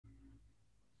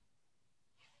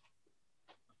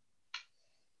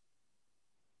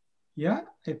Yeah,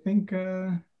 I think,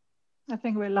 I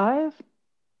think we're live.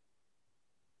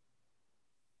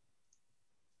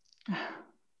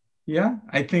 yeah,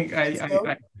 I think Let's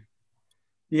go.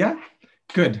 yeah,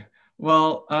 good.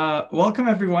 Well, welcome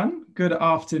everyone. Good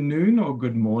afternoon or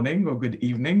good morning or good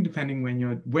evening, depending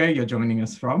where you're joining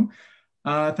us from.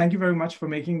 Thank you very much for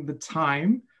making the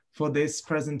time for this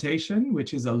presentation,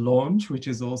 which is a launch, which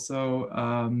is also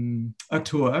a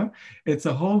tour. It's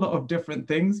a whole lot of different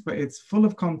things, but it's full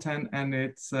of content and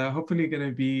it's hopefully going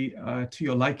to be to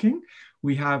your liking.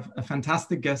 We have a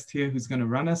fantastic guest here who's going to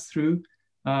run us through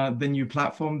the new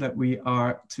platform that we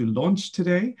are to launch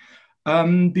today.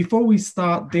 Before we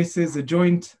start, this is a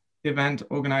joint event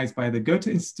organized by the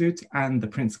Goethe-Institut and the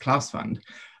Prince Claus Fund.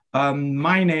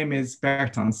 My name is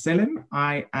Bertan Selim.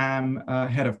 I am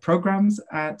head of programs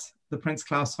at the Prince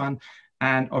Claus Fund,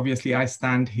 and obviously I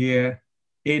stand here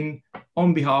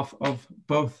on behalf of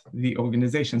both the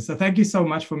organizations. So thank you so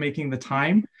much for making the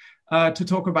time to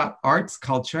talk about arts,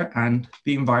 culture, and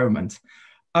the environment.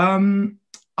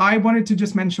 I wanted to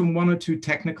just mention one or two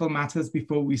technical matters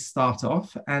before we start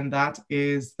off, and that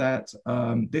is that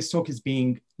this talk is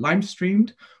being live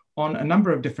streamed on a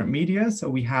number of different media. So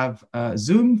we have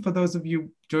Zoom, for those of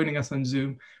you joining us on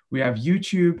Zoom, we have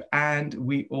YouTube, and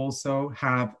we also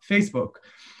have Facebook.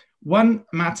 One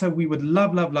matter we would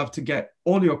love to get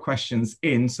all your questions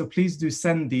in, so please do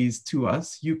send these to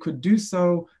us. You could do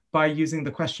so by using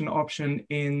the question option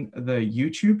in the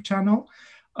YouTube channel.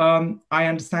 I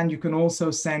understand you can also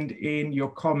send in your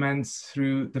comments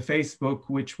through the Facebook,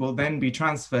 which will then be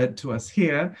transferred to us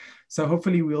here. So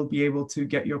hopefully we'll be able to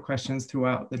get your questions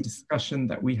throughout the discussion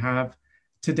that we have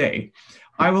today.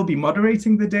 I will be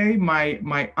moderating the day.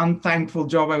 My unthankful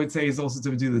job, I would say, is also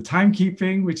to do the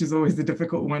timekeeping, which is always the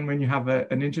difficult one when you have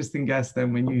an interesting guest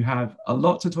and when you have a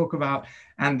lot to talk about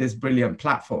and this brilliant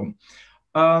platform.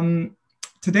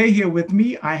 Today here with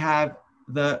me, I have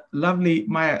the lovely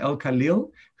Maya El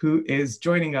Khalil, who is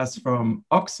joining us from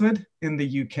Oxford in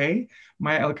the UK.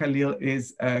 Maya El Khalil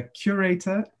is a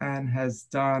curator and has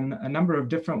done a number of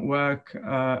different work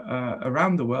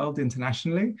around the world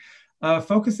internationally,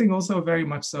 focusing also very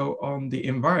much so on the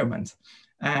environment.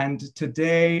 And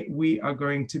today we are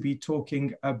going to be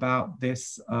talking about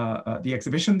this, the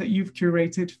exhibition that you've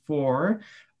curated for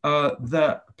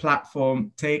the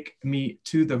platform Take Me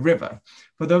to the River.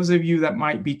 For those of you that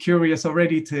might be curious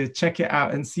already to check it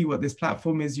out and see what this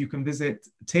platform is, you can visit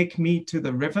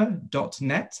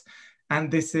takemetothe.river.net. And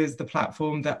this is the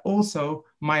platform that also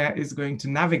Maya is going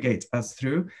to navigate us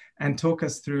through and talk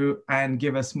us through and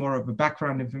give us more of a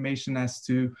background information as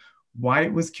to why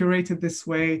it was curated this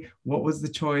way, what was the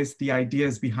choice, the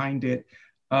ideas behind it,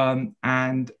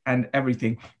 and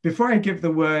everything. Before I give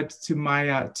the word to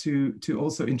Maya to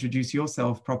also introduce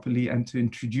yourself properly and to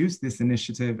introduce this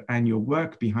initiative and your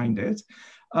work behind it,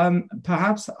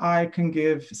 perhaps I can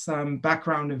give some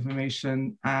background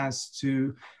information as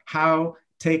to how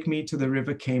Take Me to the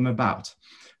River came about.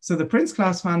 So the Prince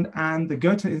Claus Fund and the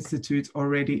Goethe-Institut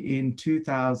already in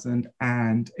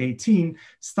 2018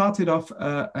 started off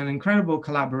an incredible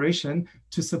collaboration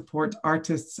to support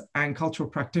artists and cultural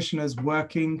practitioners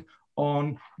working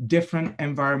on different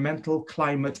environmental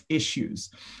climate issues.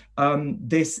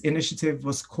 This initiative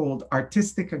was called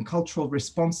Artistic and Cultural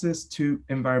Responses to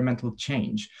Environmental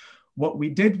Change. What we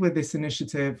did with this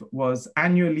initiative was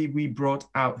annually we brought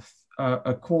out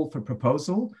a call for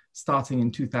proposal starting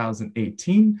in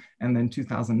 2018 and then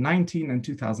 2019 and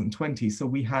 2020. So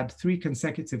we had 3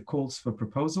 consecutive calls for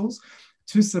proposals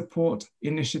to support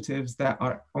initiatives that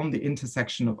are on the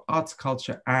intersection of arts,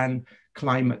 culture, and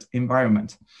climate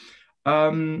environment.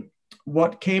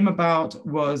 What came about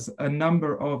was a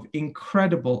number of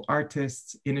incredible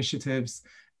artists, initiatives,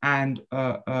 and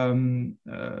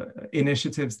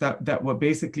initiatives that were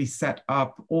basically set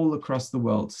up all across the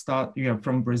world,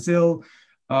 from Brazil,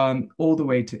 all the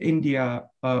way to India,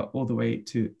 all the way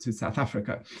to South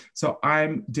Africa. So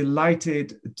I'm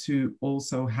delighted to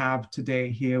also have today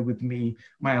here with me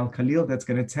Maya El Khalil, that's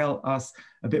going to tell us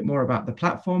a bit more about the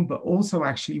platform, but also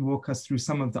actually walk us through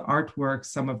some of the artwork,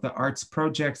 some of the arts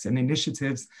projects and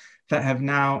initiatives that have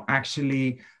now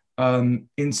actually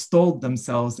installed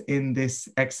themselves in this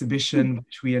exhibition,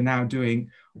 which we are now doing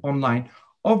online.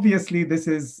 Obviously, this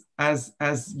is,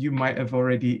 as you might have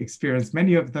already experienced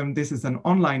many of them, this is an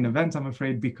online event, I'm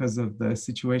afraid, because of the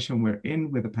situation we're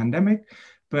in with the pandemic.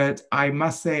 But I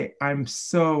must say, I'm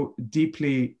so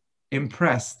deeply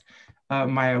impressed,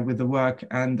 Maya, with the work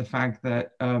and the fact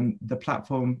that the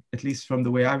platform, at least from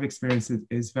the way I've experienced it,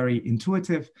 is very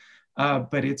intuitive,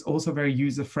 but it's also very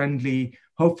user-friendly,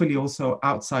 hopefully also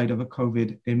outside of a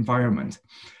COVID environment.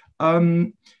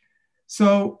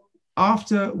 So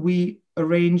after we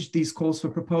arranged these calls for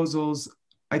proposals,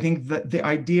 I think that the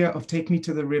idea of Take Me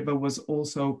to the River was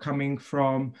also coming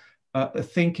from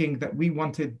thinking that we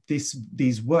wanted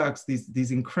these works,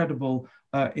 these incredible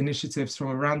initiatives from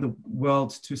around the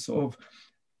world to sort of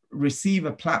receive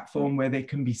a platform where they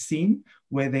can be seen,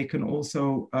 where they can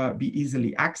also be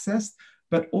easily accessed,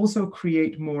 but also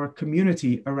create more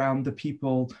community around the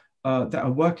people that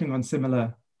are working on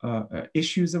similar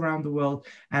issues around the world,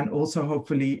 and also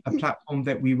hopefully a platform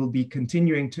that we will be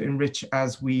continuing to enrich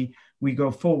as we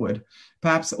go forward.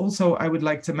 Perhaps also I would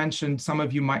like to mention, some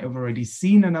of you might have already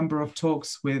seen a number of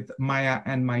talks with Maya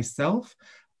and myself.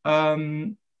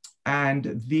 And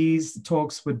these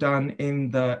talks were done in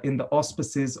the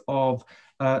auspices of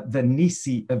the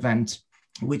NISI event,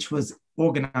 which was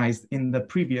organized in the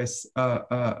previous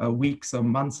weeks or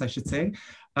months, I should say,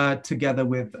 together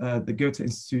with the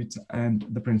Goethe-Institut and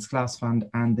the Prince Claus Fund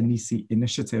and the NISI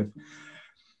initiative.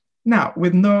 Now,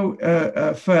 with no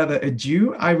further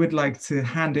ado, I would like to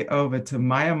hand it over to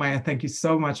Maya. Maya, thank you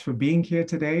so much for being here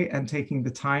today and taking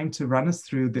the time to run us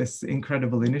through this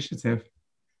incredible initiative.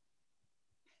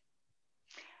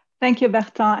 Thank you,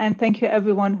 Bertan, and thank you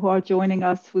everyone who are joining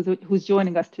us, who's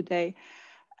joining us today.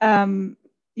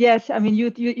 Yes, I mean,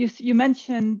 you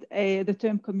mentioned the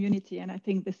term community, and I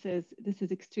think this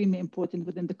is extremely important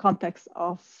within the context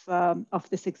of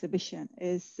this exhibition,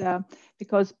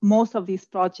 because most of these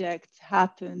projects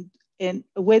happened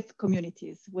with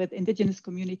communities, with indigenous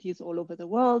communities all over the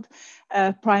world,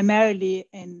 primarily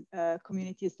in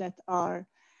communities that are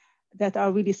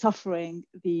really suffering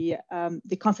the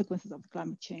consequences of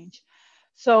climate change.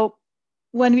 So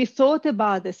when we thought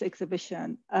about this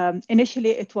exhibition,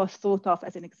 initially it was thought of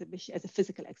as an exhibition, as a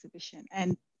physical exhibition,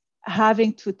 and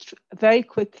having to very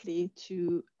quickly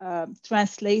to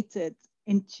translate it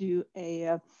into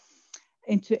a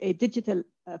digital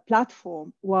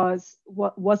platform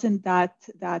wasn't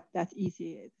that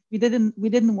easy. We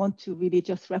didn't want to really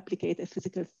just replicate a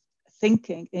physical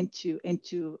thinking into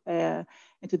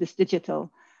this digital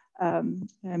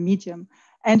medium.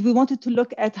 And we wanted to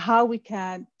look at how we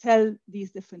can tell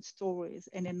these different stories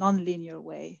in a non-linear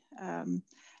way,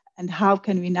 and how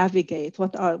can we navigate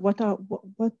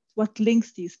what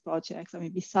links these projects. I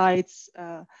mean, besides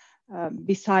the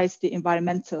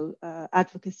environmental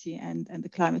advocacy and the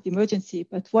climate emergency,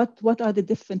 but what are the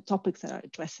different topics that are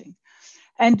addressing?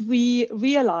 And we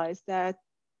realized that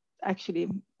actually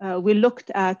we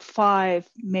looked at 5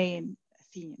 main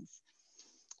themes.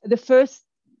 The first,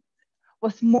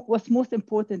 what's most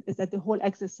important is that the whole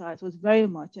exercise was very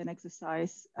much an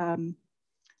exercise, in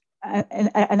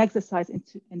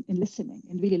listening,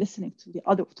 and really listening to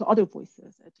other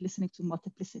voices, listening to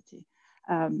multiplicity.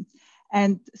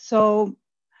 And so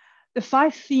the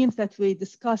 5 themes that we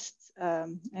discussed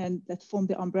and that form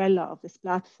the umbrella of this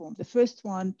platform. The first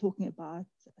one talking about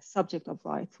subject of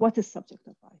rights. What is subject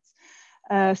of rights?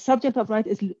 Subject of right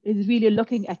is really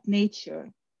looking at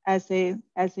nature as a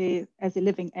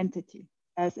living entity,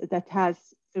 that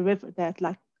has a river that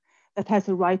has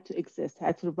a right to exist,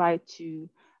 has a right to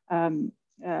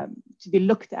be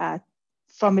looked at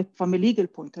from a legal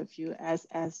point of view as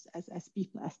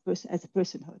people, as a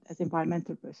personhood, as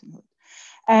environmental personhood.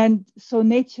 And so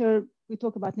nature, we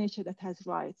talk about nature that has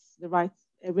rights.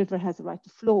 A river has a right to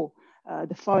flow.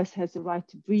 The forest has the right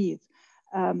to breathe.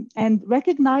 And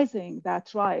recognizing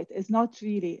that right is not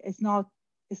really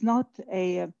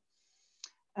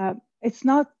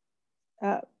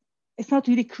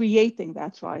creating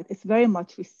that right. It's very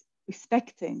much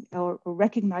respecting or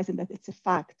recognizing that it's a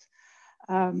fact.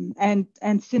 And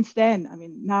since then, I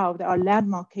mean, now there are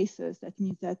landmark cases that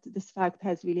means that this fact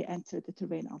has really entered the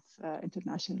terrain of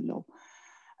international law.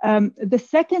 The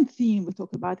second theme we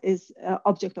talk about is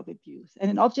object of abuse. And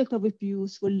in object of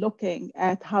abuse, we're looking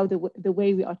at how the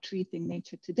way we are treating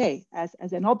nature today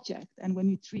as an object. And when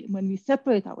we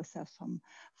separate ourselves from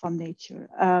nature,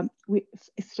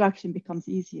 extraction becomes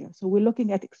easier. So we're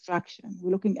looking at extraction.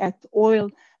 We're looking at oil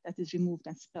that is removed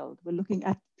and spilled. We're looking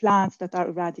at plants that are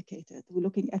eradicated. We're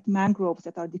looking at mangroves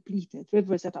that are depleted,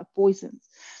 rivers that are poisoned.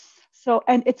 So,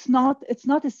 and it's not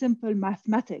a simple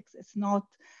mathematics. It's not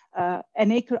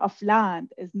an acre of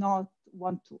land is not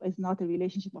a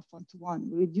relationship of 1-to-1.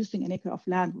 We're reducing an acre of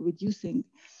land.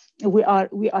 We are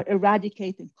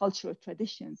eradicating cultural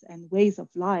traditions and ways of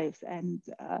lives and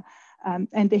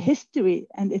the history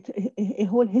and a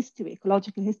whole history,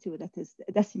 ecological history that is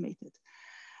decimated.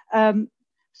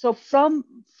 So from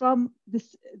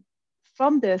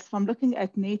looking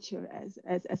at nature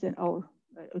or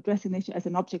addressing nature as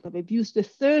an object of abuse, the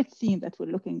third theme that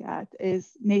we're looking at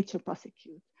is nature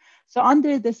prosecute. So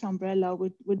under this umbrella,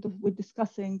 we're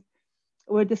discussing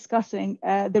we're discussing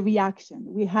the reaction.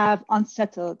 We have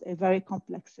unsettled a very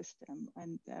complex system,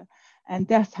 and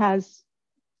this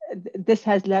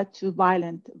has led to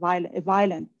violent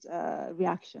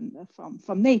reaction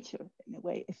from nature in a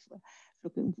way.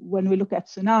 When we look at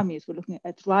tsunamis, we're looking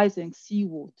at rising sea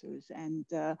waters and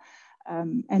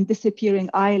disappearing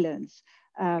islands.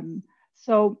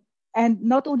 And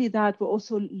not only that,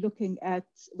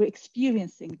 we're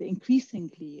experiencing the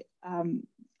increasingly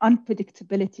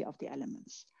unpredictability of the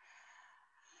elements.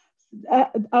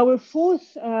 Our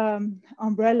fourth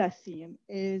umbrella theme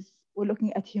is we're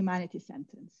looking at humanity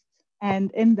sentence, and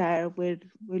in there we're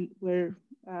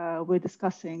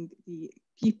discussing the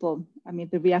people. I mean,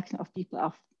 the reaction of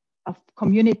people of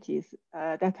communities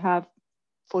that have,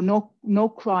 for no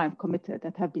crime committed,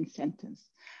 that have been sentenced.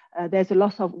 There's a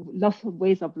loss of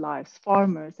ways of lives.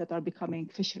 Farmers that are becoming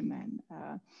fishermen,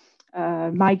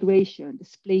 migration,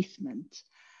 displacement,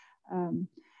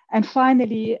 and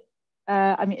finally.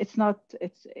 I mean, it's not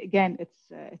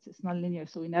linear,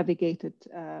 so we navigated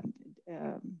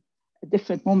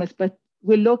different moments, but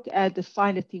we look at the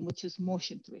final theme, which is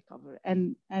motion to recover.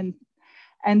 And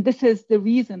this is the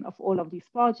reason of all of these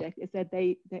projects, is that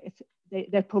they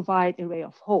provide a ray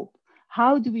of hope.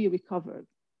 How do we recover?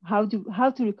 How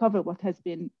to recover what has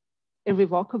been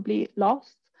irrevocably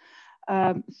lost?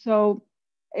 So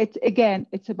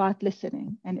it's about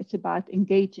listening, and it's about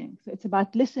engaging. So it's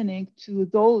about listening to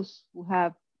those who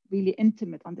have really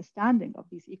intimate understanding of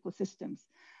these ecosystems,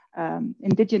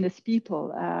 indigenous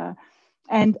people,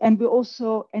 and we're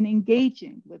also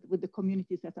engaging with the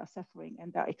communities that are suffering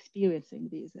and are experiencing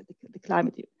the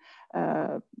climate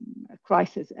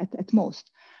crisis at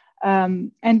most.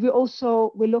 And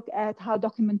we look at how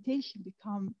documentation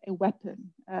become a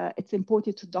weapon. It's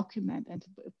important to document,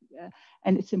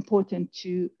 and it's important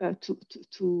to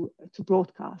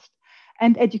broadcast.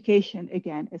 And education,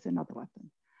 again, is another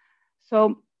weapon.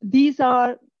 So these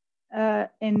are,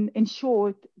 in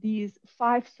short, these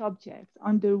 5 subjects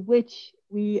under which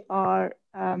we are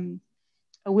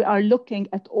looking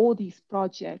at all these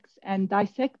projects and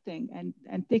dissecting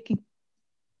and taking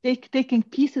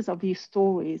pieces of these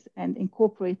stories and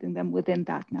incorporating them within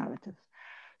that narrative.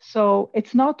 So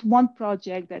it's not one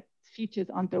project that features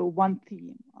under one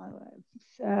theme.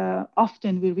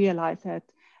 Often we realize that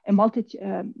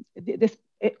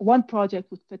one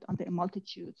project would fit under a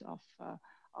multitude of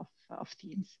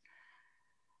themes.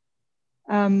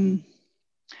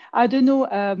 I don't know,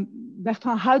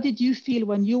 Bertan, how did you feel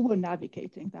when you were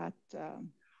navigating that?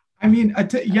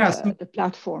 The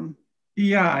platform.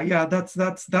 Yeah,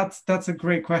 that's a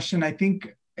great question. I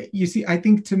think, I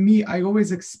think to me, I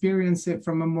always experience it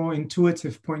from a more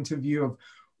intuitive point of view of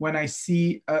when I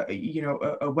see,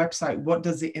 a website, what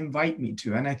does it invite me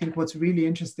to? And I think what's really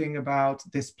interesting about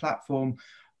this platform,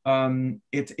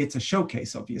 it's a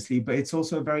showcase, obviously, but it's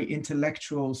also a very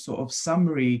intellectual sort of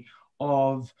summary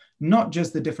of not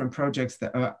just the different projects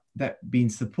that being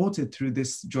supported through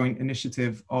this joint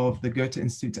initiative of the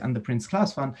Goethe-Institut and the Prince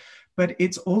Claus Fund, but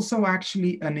it's also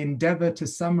actually an endeavor to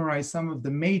summarize some of the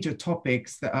major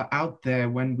topics that are out there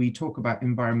when we talk about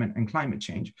environment and climate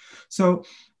change. So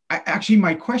actually,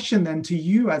 my question then to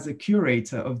you as a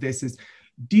curator of this is,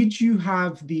 did you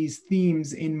have these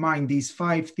themes in mind, these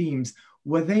 5 themes?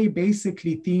 Were they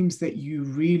basically themes that you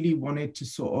really wanted to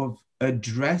sort of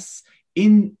address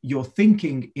in your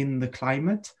thinking in the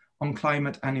on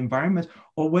climate and environment,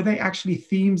 or were they actually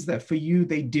themes that for you,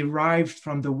 they derived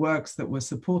from the works that were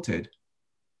supported?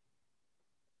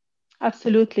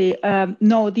 Absolutely.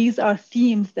 No, these are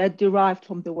themes that derived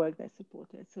from the work that's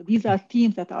supported. So these are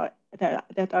themes that are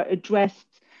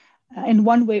addressed in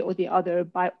one way or the other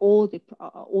by all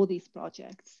these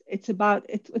projects. It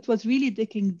was really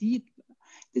digging deep.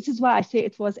 This is why I say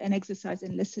it was an exercise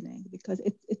in listening, because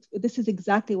this is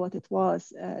exactly what it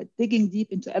was, digging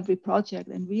deep into every project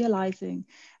and realizing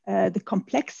the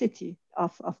complexity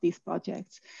of these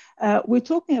projects. We're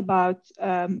talking about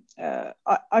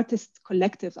artist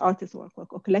collectives or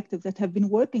collectives that have been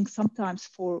working sometimes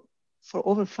for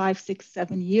over 5, 6,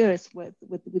 7 years with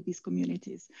these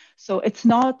communities. So these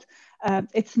are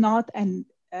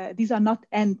not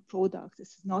end products.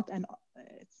 It's not an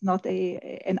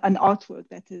artwork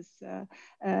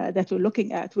that we're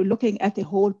looking at. We're looking at the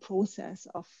whole process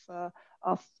of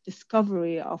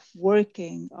discovery, of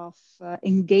working, of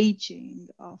engaging.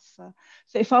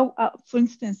 So for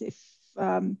instance, if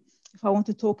I want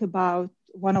to talk about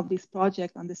one of these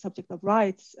projects on the subject of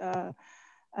rights,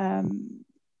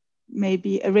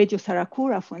 maybe a Radio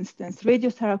Saracura, for instance. Radio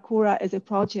Saracura is a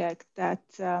project that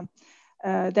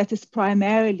that is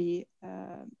primarily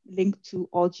linked to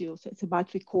audio. So it's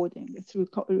about recording. It's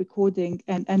recording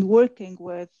and working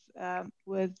with a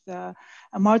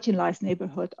marginalized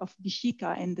neighborhood of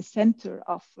Bixica in the center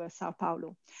of Sao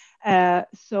Paulo.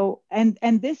 So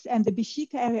the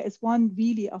Bixica area is one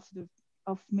really of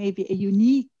maybe a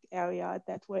unique area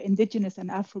that where indigenous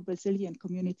and Afro-Brazilian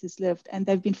communities lived, and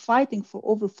they've been fighting for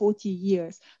over 40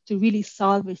 years to really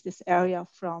salvage this area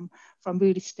from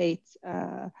really state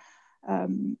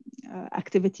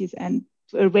activities and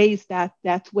to erase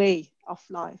that way of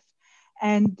life.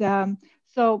 And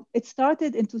so it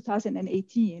started in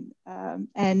 2018,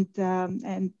 and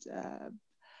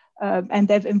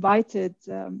they've invited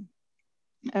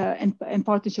in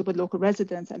partnership with local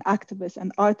residents and activists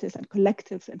and artists and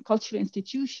collectives and cultural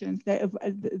institutions. The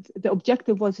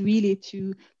objective was really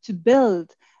to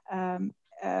build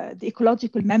the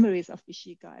ecological memories of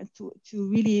Bixica and to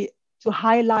really to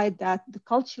highlight that the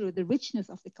culture, the richness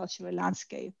of the cultural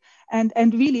landscape,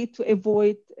 and really to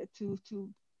avoid to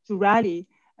rally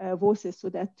voices so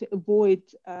that to avoid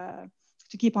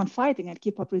to keep on fighting and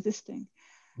keep up resisting.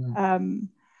 Mm.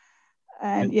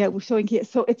 And yeah, we're showing here.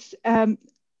 So it's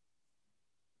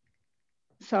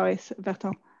sorry,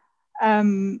 Bertan.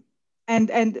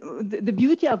 And the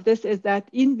beauty of this is that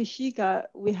in Bixica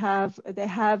they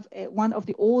have one of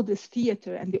the oldest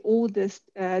theater and the oldest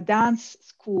dance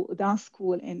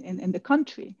school in the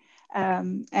country. For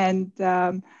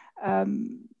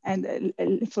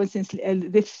instance,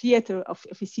 this theater of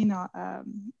Oficina,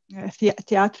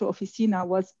 Teatro Oficina,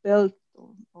 was built,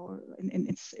 or in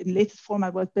its latest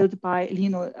format, was built by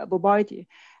Elena Bobardi,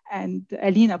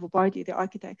 the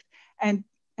architect, and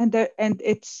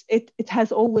it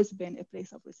has always been a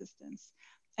place of resistance.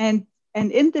 And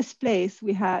in this place,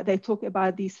 they talk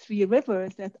about these three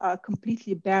rivers that are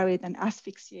completely buried and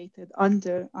asphyxiated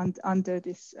under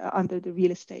the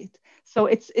real estate. So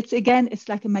it's again, it's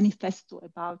like a manifesto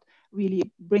about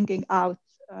really bringing out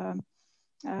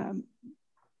and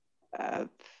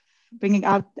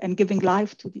giving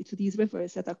life to these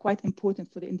rivers that are quite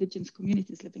important for the indigenous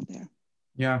communities living there.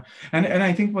 Yeah, and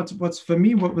I think what's for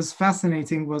me, what was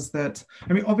fascinating was that,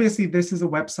 I mean, obviously this is a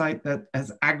website that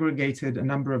has aggregated a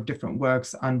number of different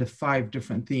works under 5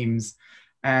 different themes.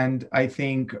 And I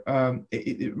think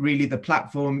really the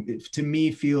platform, to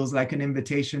me, feels like an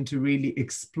invitation to really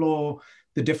explore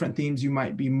the different themes you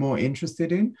might be more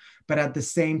interested in, but at the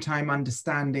same time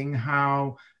understanding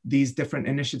how these different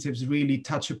initiatives really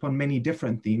touch upon many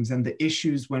different themes. And the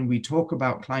issues, when we talk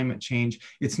about climate change,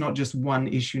 it's not just one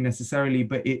issue necessarily,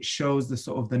 but it shows the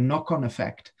sort of the knock-on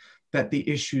effect that the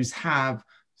issues have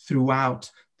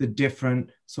throughout the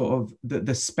different sort of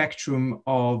the spectrum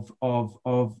of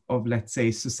let's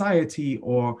say society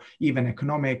or even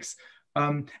economics.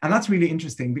 And that's really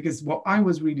interesting, because what I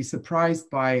was really surprised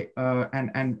by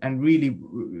and really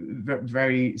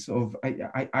very sort of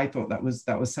I thought that was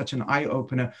such an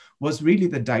eye-opener was really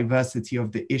the diversity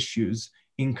of the issues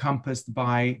encompassed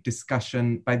by this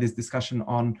discussion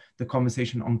on the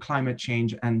conversation on climate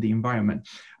change and the environment.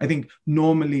 I think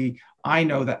normally I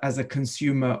know that as a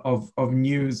consumer of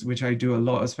news, which I do a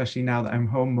lot, especially now that I'm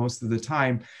home most of the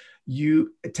time,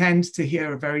 you tend to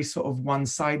hear a very sort of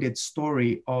one-sided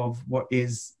story of what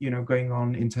is, going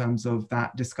on in terms of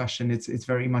that discussion. It's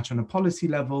very much on a policy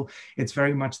level. It's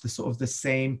very much the sort of the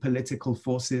same political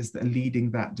forces that are leading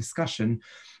that discussion,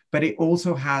 but it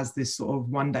also has this sort of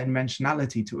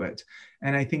one-dimensionality to it.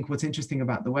 And I think what's interesting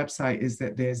about the website is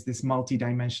that there's this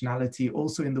multi-dimensionality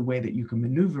also in the way that you can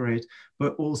maneuver it,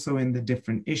 but also in the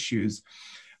different issues.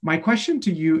 My question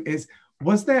to you is,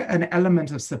 was there an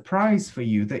element of surprise for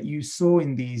you that you saw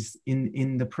in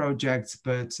the projects,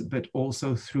 but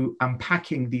also through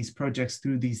unpacking these projects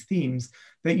through these themes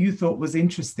that you thought was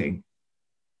interesting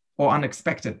or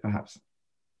unexpected, perhaps?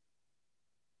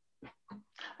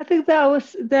 I think there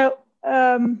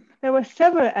were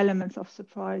several elements of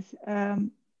surprise. The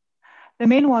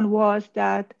main one was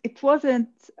that it wasn't,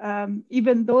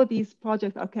 even though these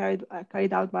projects are carried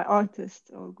out by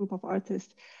artists or a group of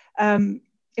artists,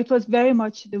 it was very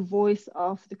much the voice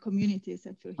of the communities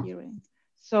that you're hearing.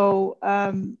 So,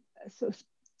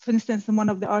 for instance, one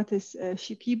of the artists,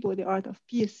 Shipibo, the art of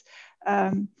peace,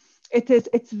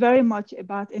 it's very much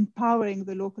about empowering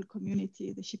the local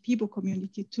community, the Shipibo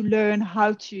community, to learn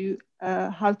how to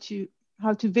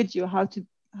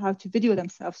video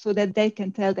themselves so that they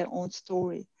can tell their own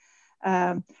story.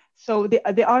 So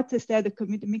the artists there, the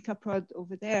community Minka Prod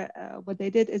over there, what they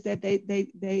did is that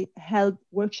they held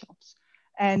workshops.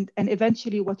 And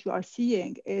eventually what you are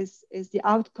seeing is the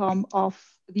outcome of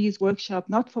these workshops,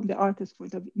 not from the artist's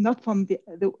point of view, not from the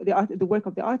work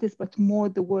of the artist, but more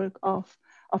the work of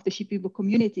of the Shipibo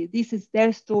community. This is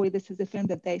their story. This is the film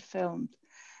that they filmed.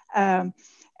 And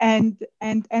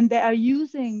they are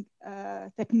using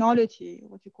technology,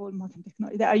 what you call modern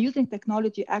technology. They are using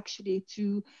technology actually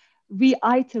to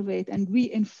reiterate and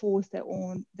reinforce their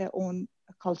own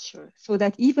culture, so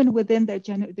that even within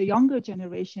the younger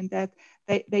generation, that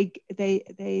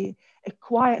they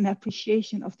acquire an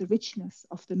appreciation of the richness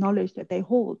of the knowledge that they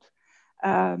hold.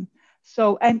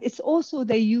 So, and it's also,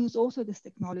 they use also this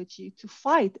technology to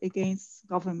fight against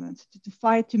governments, to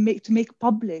fight, to make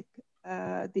public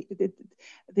the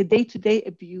day-to-day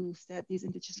abuse that these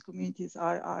indigenous communities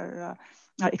are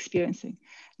experiencing.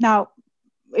 Now,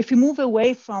 if you move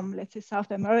away from, let's say, South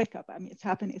America, but I mean, it's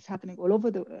happening all over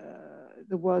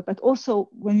the world, but also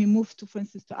when we move to, for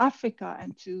instance, to Africa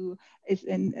and is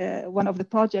in one of the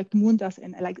project Mundas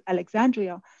in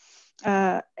Alexandria.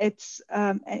 It's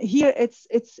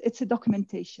a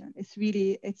documentation. It's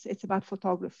really, it's about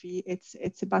photography.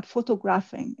 It's about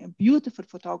photographing, a beautiful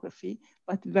photography,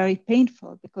 but very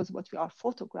painful, because what we are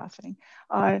photographing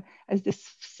are as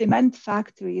this cement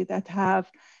factory that have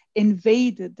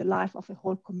invaded the life of a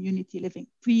whole community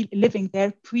living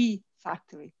there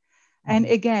pre-factory. And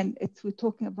again, we're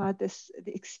talking about this,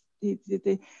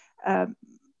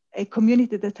 a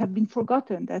community that have been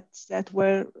forgotten, that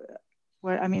were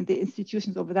where, I mean, the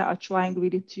institutions over there are trying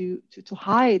really to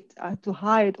hide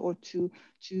or to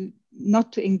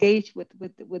not to engage with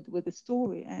the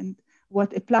story. And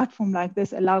what a platform like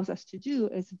this allows us to do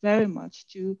is very much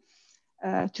to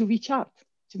reach out,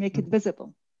 to make it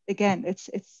visible. Again,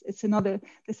 it's another,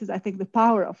 this is, I think, the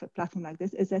power of a platform like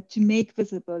this, is that to make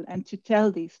visible and to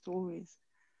tell these stories.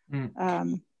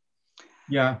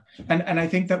 Yeah, and I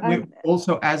think that we're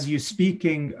also, as you're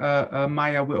speaking,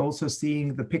 Maya, we're also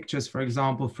seeing the pictures, for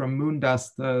example, from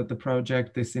Moondust, the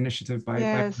project, this initiative by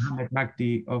Mohamed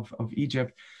Magdi of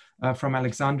Egypt, from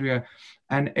Alexandria,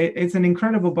 and it's an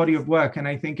incredible body of work. And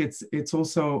I think it's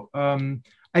also,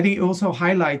 I think it also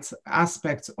highlights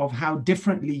aspects of how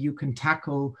differently you can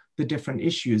tackle the different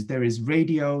issues. There is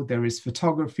radio, there is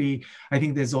photography. I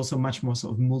think there's also much more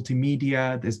sort of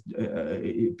multimedia. There's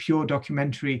pure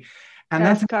documentary. And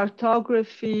that's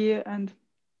cartography and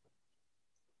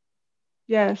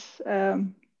yes.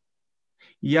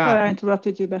 Yeah. Sorry, I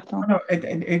interrupted you, Bertan. No,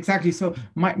 exactly. So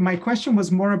my question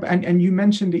was more about, and you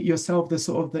mentioned it yourself, the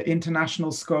sort of the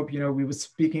international scope. You know, we were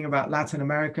speaking about Latin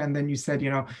America, and then you said,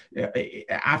 you know,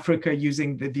 Africa,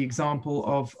 using the example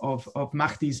of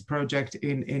Mahdi's project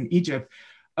in Egypt.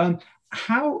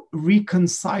 How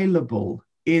reconcilable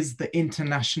is the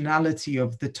internationality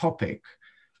of the topic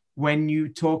when you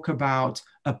talk about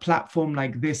a platform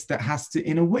like this that has to,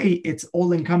 in a way, it's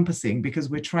all encompassing, because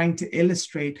we're trying to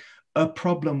illustrate a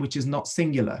problem which is not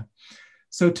singular.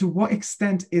 So to what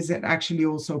extent is it actually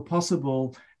also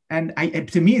possible? And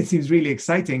to me, it seems really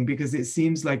exciting, because it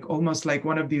seems like almost like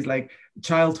one of these like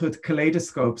childhood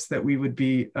kaleidoscopes that we would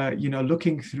be, you know,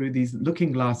 looking through these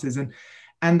looking glasses.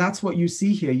 And that's what you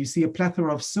see here. You see a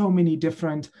plethora of so many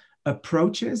different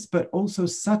approaches, but also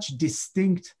such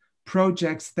distinct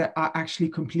projects that are actually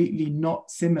completely not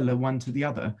similar one to the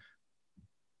other.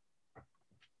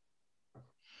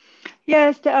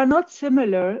 Yes, they are not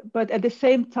similar, but at the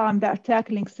same time, they are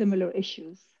tackling similar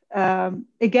issues.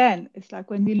 Again, it's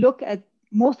like when we look at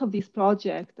most of these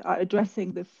projects are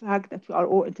addressing the fact that we are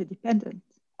all interdependent.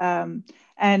 And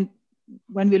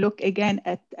when we look again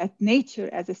at nature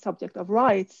as a subject of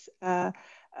rights,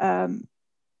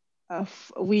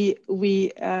 it's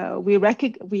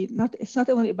not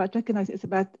only about recognizing, it's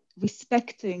about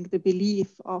respecting the belief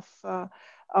of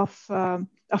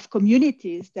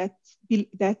communities that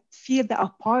feel they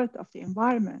are part of the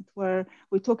environment, where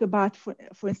we talk about, for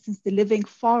instance, the living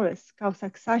forest,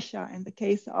 Kausak Sasha, in the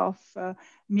case of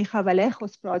Micha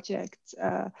Vallejo's project,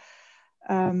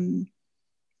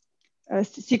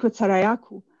 Secret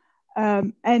Sarayaku.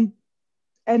 And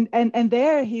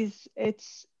there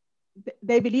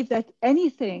they believe that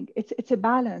anything, it's a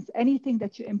balance, anything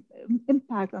that you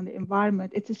impact on the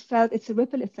environment, it's a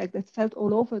ripple effect that's felt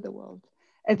all over the world.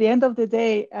 At the end of the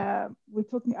day, we're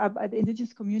talking about the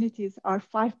indigenous communities are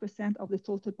 5% of the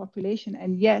total population,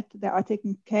 and yet they are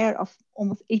taking care of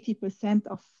almost 80%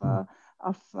 of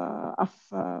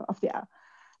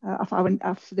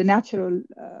the natural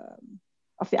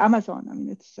of the Amazon. I mean,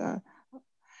 it's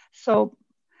so.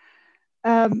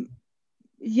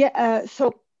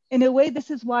 So in a way, this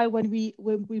is why when we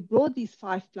brought these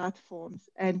 5 platforms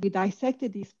and we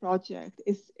dissected these projects,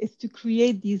 is to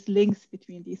create these links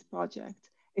between these projects.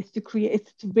 It's to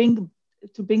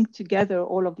bring together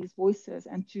all of these voices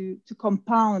and to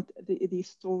compound these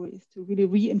stories, to really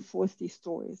reinforce these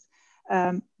stories.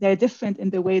 They're different in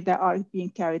the way they are being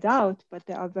carried out, but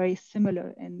they are very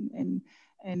similar in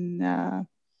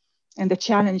the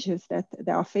challenges that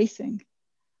they are facing.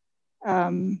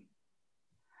 But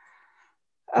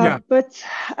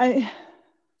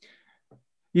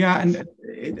and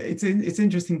it's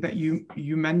interesting that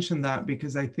you mentioned that,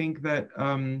 because I think that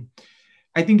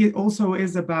I think it also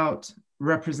is about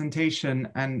representation,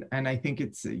 and I think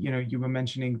it's, you were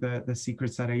mentioning the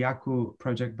Secret Sarayaku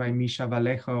project by Misha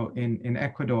Vallejo in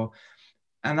Ecuador,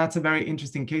 and that's a very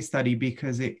interesting case study,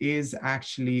 because it is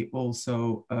actually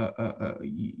also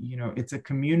it's a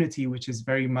community which is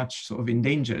very much sort of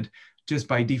endangered just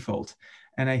by default.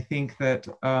 And I think that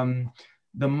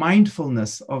the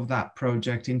mindfulness of that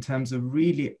project, in terms of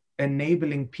really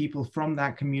enabling people from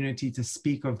that community to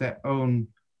speak of their own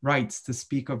rights, to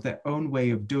speak of their own way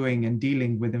of doing and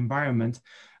dealing with environment,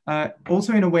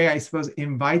 also in a way, I suppose,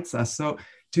 invites us so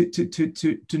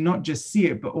to not just see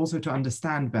it, but also to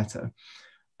understand better.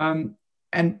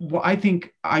 And what I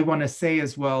think I want to say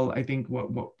as well, I think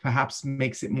what perhaps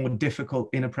makes it more difficult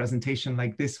in a presentation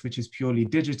like this, which is purely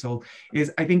digital,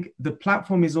 is I think the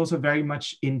platform is also very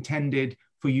much intended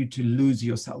for you to lose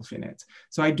yourself in it.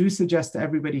 So I do suggest to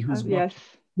everybody who's watching,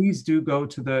 please do go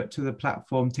to the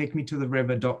platform,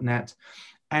 takemetotheriver.net,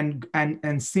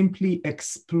 and simply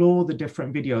explore the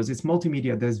different videos. It's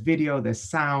multimedia. There's video, there's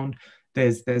sound,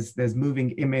 there's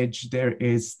moving image, there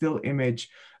is still image.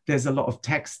 There's a lot of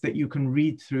text that you can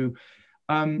read through.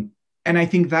 And I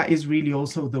think that is really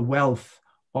also the wealth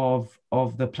of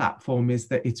the platform, is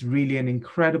that it's really an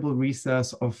incredible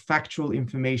resource of factual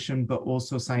information, but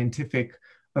also scientific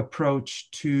approach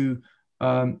to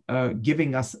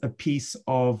giving us a piece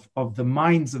of the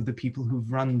minds of the people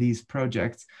who've run these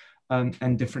projects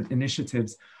and different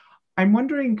initiatives. I'm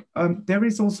wondering, there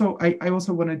is also, I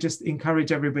also want to just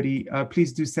encourage everybody,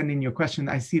 please do send in your question.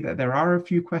 I see that there are a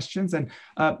few questions, and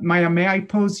Maya, may I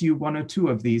pose you one or two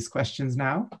of these questions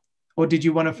now? Or did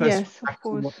you want to first? Yes, of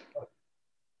course.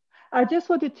 I just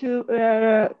wanted to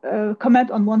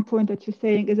comment on one point that you're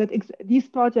saying, is that these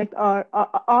projects are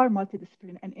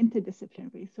multidisciplinary and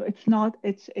interdisciplinary. So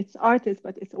it's artists,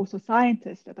 but it's also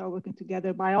scientists that are working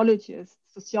together, biologists,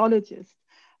 sociologists.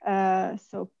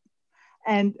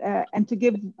 And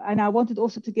I wanted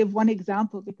also to give one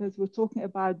example, because we're talking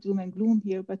about doom and gloom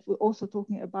here, but we're also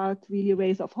talking about really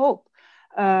rays of hope.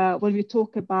 When we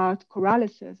talk about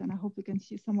coralysis, and I hope you can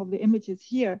see some of the images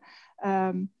here.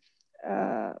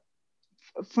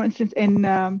 For instance, in,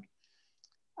 I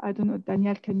don't know,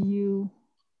 Danielle, can you,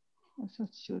 I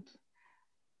should.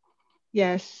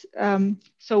 Yes,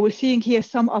 so we're seeing here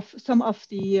some of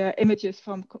the images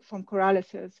from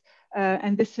coralysis.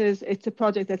 And it's a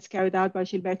project that's carried out by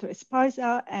Gilberto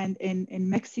Esparza and in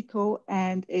Mexico,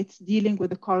 and it's dealing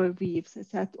with the coral reefs.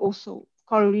 It's that also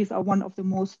coral reefs are one of the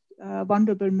most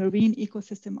vulnerable marine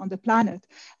ecosystem on the planet.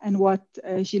 And what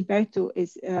Gilberto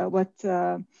is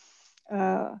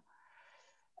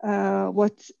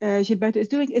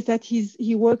doing is that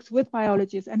he works with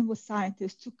biologists and with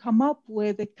scientists to come up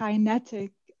with a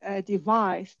kinetic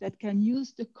device that can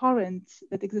use the currents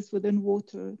that exist within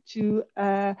water to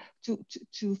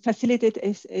facilitate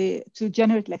to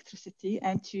generate electricity,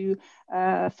 and to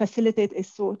facilitate a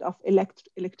sort of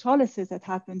electrolysis that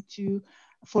happens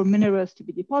for minerals to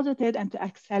be deposited, and to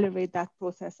accelerate that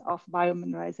process of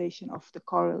biomineralization of the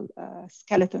coral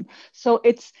skeleton. So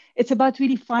it's about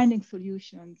really finding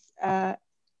solutions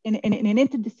in an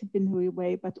interdisciplinary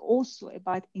way, but also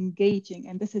about engaging,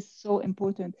 and this is so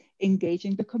important,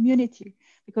 engaging the community.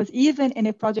 Because even in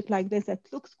a project like this that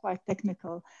looks quite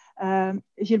technical,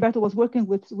 Gilberto was working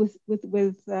with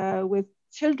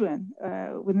children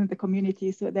within the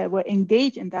community, so they were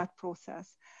engaged in that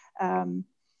process.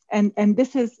 And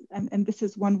this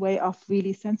is one way of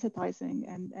really sensitizing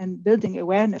and building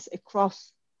awareness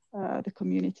across the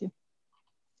community.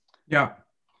 Yeah.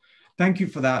 Thank you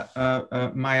for that,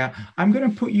 Maya. I'm going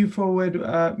to put you forward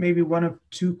maybe one or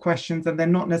two questions, and they're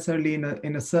not necessarily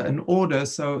in a certain order,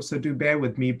 so do bear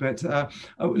with me. But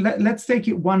let's take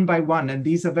it one by one. And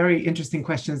these are very interesting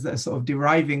questions that are sort of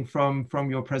deriving from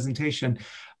your presentation.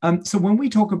 So when we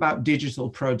talk about digital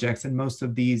projects, and most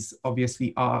of these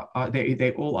obviously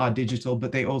they all are digital,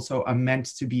 but they also are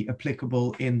meant to be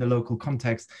applicable in the local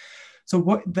context. So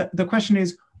what the question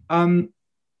is,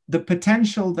 the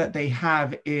potential that they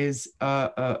have is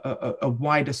a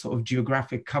wider sort of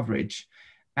geographic coverage,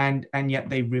 and yet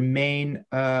they remain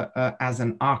as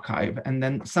an archive. And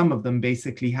then some of them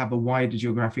basically have a wider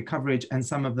geographic coverage, and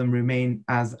some of them remain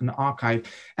as an archive.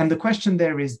 And the question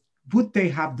there is, would they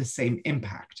have the same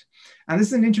impact? And this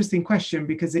is an interesting question,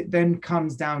 because it then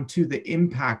comes down to the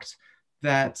impact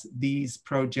that these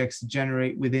projects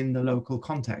generate within the local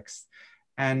context.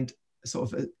 And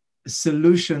sort of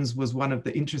solutions was one of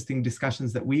the interesting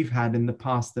discussions that we've had in the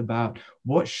past about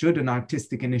what should an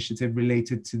artistic initiative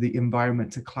related to the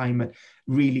environment, to climate,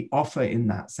 really offer in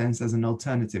that sense as an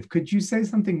alternative. Could you say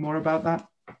something more about that?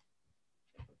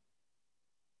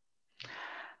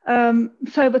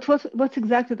 Sorry, but what's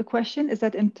exactly the question? Is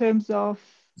that in terms of?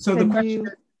 So the question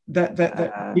is that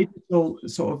digital,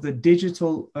 sort of the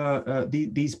digital,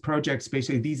 these projects,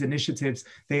 basically these initiatives,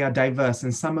 they are diverse,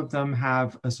 and some of them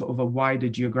have a sort of a wider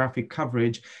geographic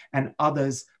coverage, and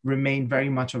others remain very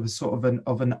much of a sort of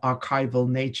an archival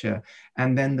nature.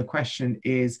 And then the question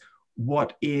is,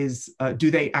 what is,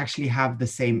 do they actually have the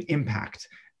same impact?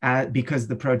 Because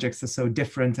the projects are so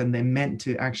different and they're meant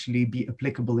to actually be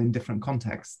applicable in different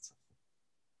contexts.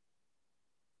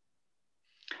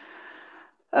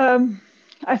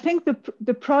 I think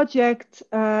the project,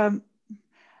 I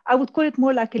would call it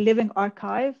more like a living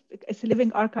archive. It's a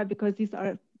living archive because these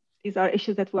are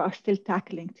issues that we are still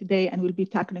tackling today and will be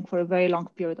tackling for a very long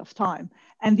period of time.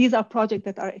 And these are projects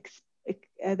that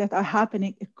are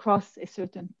happening across a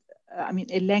certain,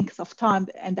 a length of time,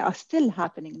 and they are still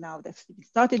happening now. That's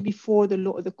started before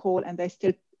the call, and they're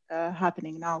still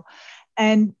happening now.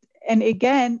 And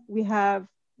again, we're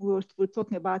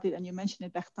talking about it, and you mentioned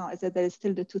it, Bertan, is that there is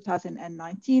still the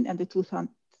 2019 and the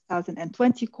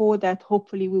 2020 call that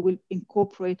hopefully we will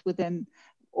incorporate within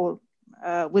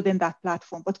that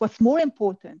platform. But what's more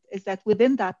important is that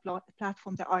within that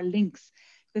platform, there are links.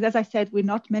 Because as I said, we're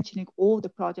not mentioning all the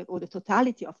project or the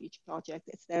totality of each project.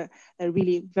 They're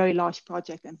really very large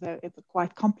project and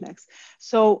quite complex.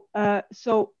 So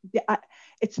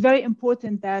it's very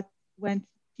important that when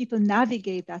people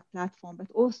navigate that platform, but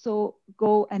also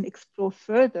go and explore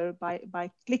further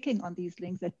by clicking on these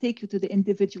links that take you to the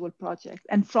individual project.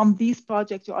 And from these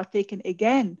projects, you are taken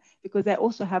again, because they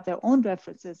also have their own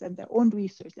references and their own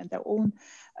research and their own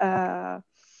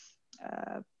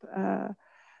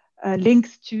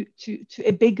links to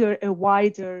a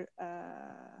wider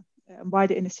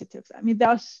initiatives. I mean,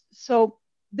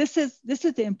 this is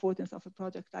the importance of a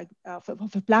project like of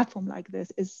a platform like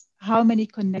this, is how many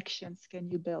connections can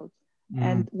you build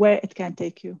and where it can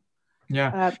take you.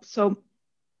 Yeah.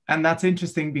 And that's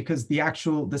interesting because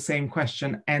the same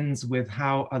question ends with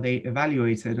how are they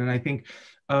evaluated? And I think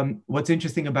what's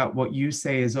interesting about what you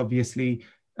say is obviously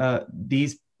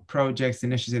these projects,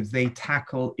 initiatives, they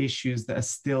tackle issues that are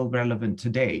still relevant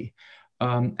today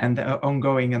and that are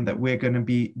ongoing and that we're going to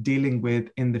be dealing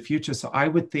with in the future. So I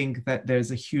would think that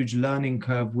there's a huge learning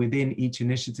curve within each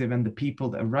initiative and the people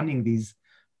that are running these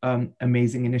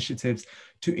amazing initiatives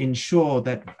to ensure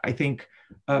that, I think,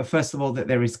 first of all, that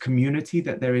there is community,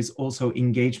 that there is also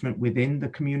engagement within the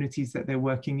communities that they're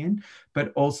working in.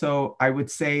 But also, I would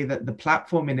say that the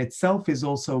platform in itself is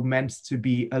also meant to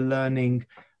be a learning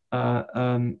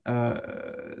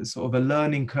sort of a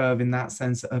learning curve, in that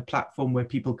sense, a platform where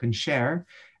people can share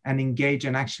and engage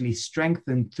and actually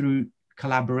strengthen through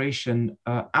collaboration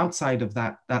outside of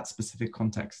that specific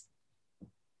context.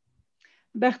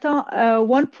 Bertan,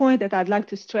 one point that I'd like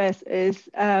to stress is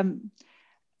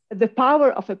the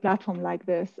power of a platform like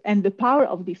this and the power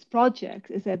of these projects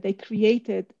is that they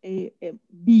created a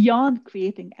beyond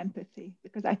creating empathy,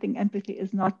 because I think empathy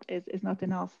is not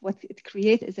enough. What it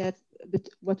creates is that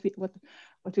what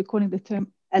we're calling the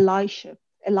term allyship.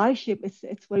 Allyship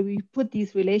it's where we put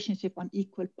these relationships on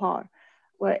equal par,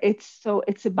 where it's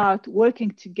about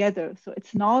working together. So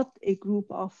it's not a group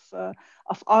of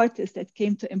artists that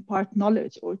came to impart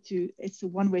knowledge or it's a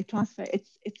one-way transfer.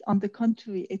 It's on the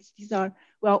contrary. We are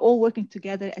all working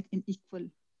together in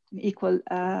an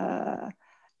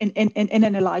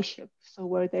allyship. So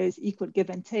where there is equal give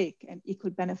and take and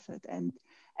equal benefit and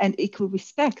equal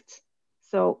respect.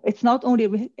 So it's not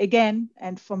only, again,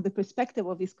 and from the perspective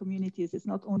of these communities, it's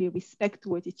not only respect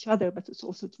towards each other, but it's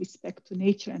also respect to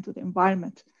nature and to the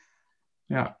environment.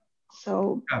 Yeah.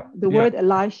 So the word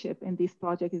allyship in this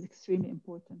project is extremely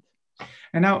important.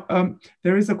 And now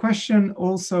there is a question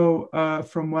also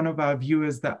from one of our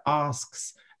viewers that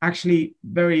asks, actually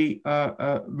very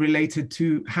related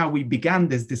to how we began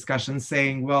this discussion,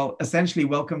 saying, well, essentially,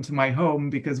 welcome to my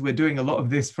home, because we're doing a lot of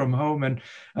this from home and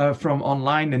from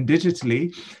online and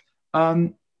digitally.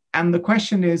 And the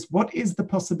question is, what is the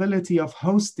possibility of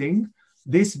hosting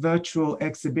this virtual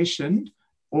exhibition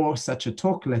or such a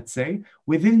talk, let's say,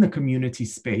 within the community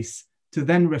space to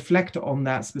then reflect on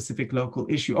that specific local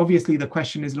issue? Obviously, the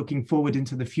question is looking forward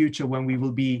into the future when we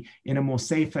will be in a more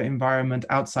safer environment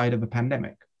outside of a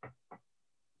pandemic.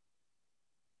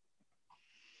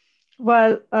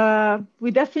 Well, we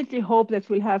definitely hope that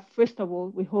we'll have, first of all,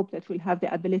 we hope that we'll have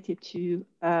the ability to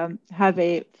have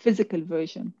a physical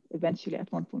version eventually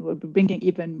at one point. We'll be bringing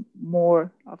even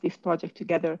more of this project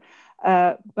together.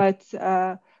 But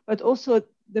also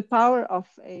the power of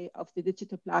the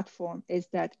digital platform is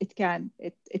that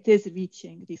it is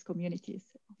reaching these communities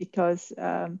because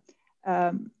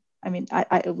I mean,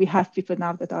 we have people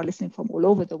now that are listening from all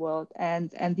over the world,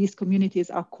 and these communities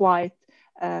are quite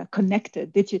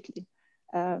connected digitally.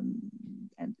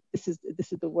 And this is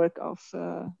the work of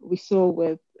we saw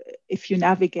with, if you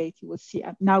navigate, you will see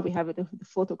now we have the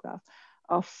photograph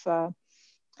of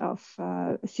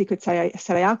Secret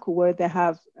Sarayaku, where they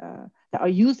are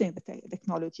using the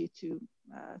technology to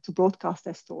broadcast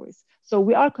their stories. So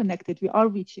we are connected. We are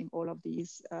reaching all of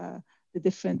these the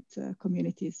different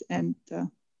communities, and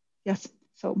yes.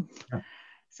 So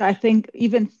I think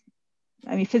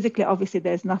physically, obviously,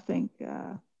 there's nothing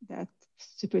that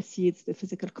supersedes the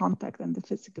physical contact and the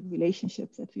physical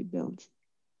relationships that we build.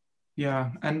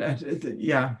 Yeah, and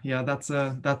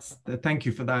that's thank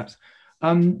you for that.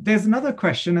 There's another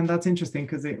question, and that's interesting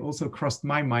because it also crossed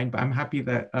my mind, but I'm happy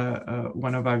that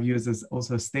one of our viewers has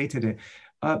also stated it.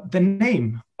 The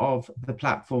name of the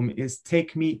platform is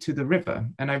Take Me to the River.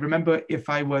 And I remember, if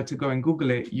I were to go and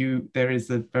Google it, there is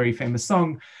a very famous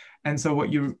song. And so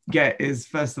what you get is,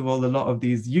 first of all, a lot of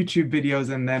these YouTube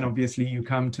videos, and then obviously you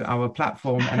come to our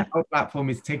platform, and our platform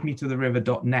is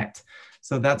takemetothe.river.net.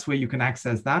 So that's where you can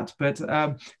access that. But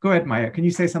go ahead, Maya. Can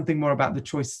you say something more about the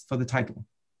choice for the title?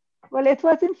 Well, it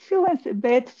was influenced a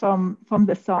bit from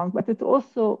the song, but it's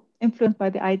also influenced by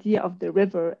the idea of the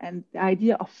river and the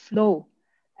idea of flow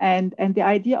and the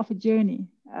idea of a journey.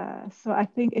 So I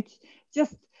think it's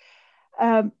just,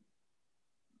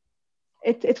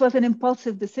 it was an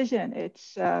impulsive decision.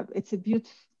 It's a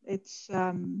beautiful, it's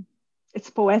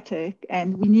poetic,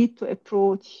 and we need to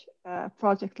approach a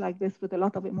project like this with a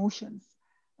lot of emotions.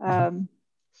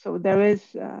 So there's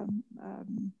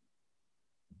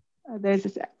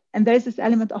this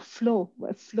element of flow.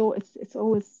 Where flow, it's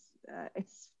always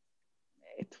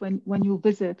it's when you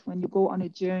visit, when you go on a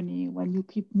journey, when you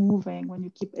keep moving, when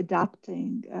you keep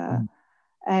adapting.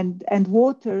 And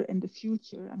water in the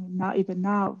future, I mean, even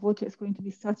now, water is going to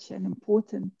be such an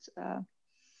important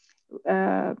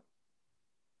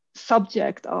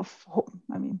subject of,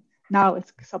 I mean, now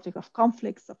it's a subject of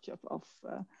conflict, subject of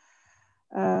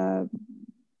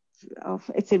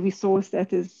it's a resource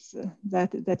that is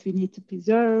that we need to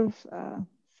preserve.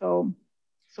 So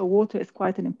water is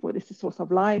quite an important, it's a source of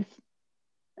life.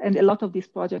 And a lot of these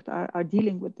projects are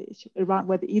dealing with the issue around,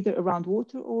 whether either around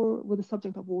water or with the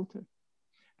subject of water.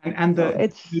 And so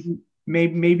it's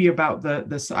maybe about the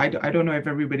I don't know if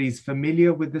everybody's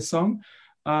familiar with the song,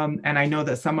 and I know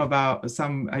that I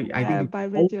think by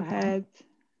Radiohead.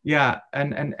 Yeah,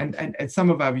 and some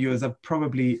of our viewers are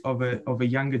probably of a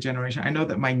younger generation. I know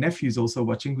that my nephew's also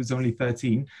watching, who's only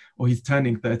 13, or he's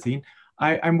turning 13.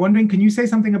 I'm wondering, can you say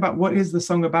something about what is the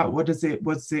song about? What's it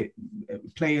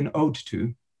play an ode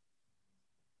to?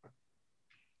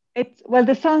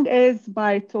 The song is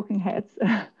by Talking Heads.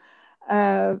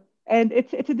 And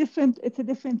it's a different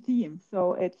theme.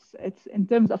 So it's in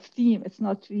terms of theme, it's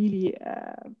not really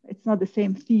it's not the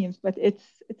same themes, but it's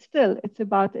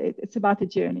about a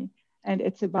journey, and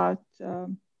it's about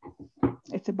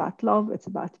love, it's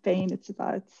about pain, it's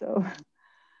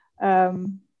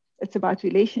about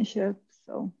relationships.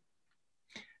 So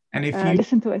and if you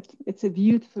listen to it, it's a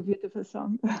beautiful, beautiful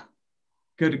song.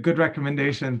 Good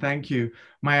recommendation. Thank you,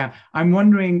 Maya. I'm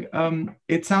wondering,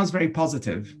 it sounds very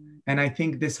positive. And I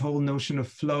think this whole notion of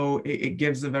flow, it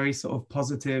gives a very sort of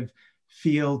positive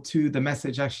feel to the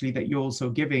message actually that you're also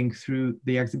giving through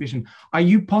the exhibition. Are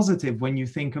you positive when you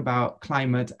think about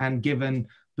climate, and given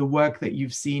the work that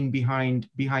you've seen behind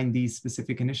these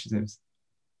specific initiatives?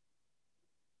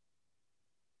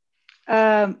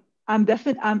 I'm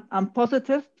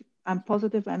positive. I'm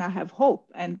positive, and I have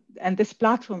hope, and this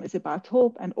platform is about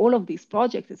hope, and all of these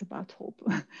projects is about hope.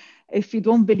 If you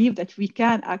don't believe that we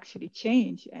can actually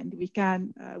change and we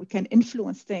can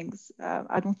influence things,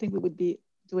 I don't think we would be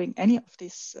doing any of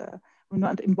this. We're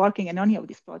not embarking in any of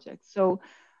these projects. So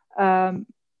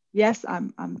yes,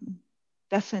 I'm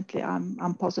definitely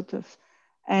I'm positive,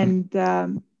 and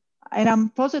I'm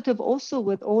positive also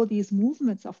with all these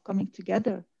movements of coming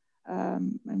together. I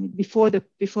mean, before the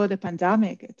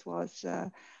pandemic, it was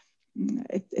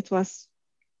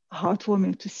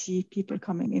heartwarming to see people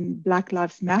coming in Black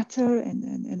Lives Matter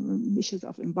and issues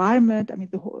of environment. I mean,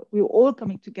 we were all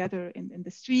coming together in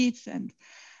the streets, and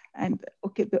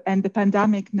the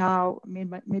pandemic now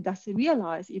made us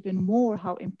realize even more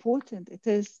how important it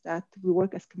is that we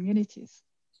work as communities.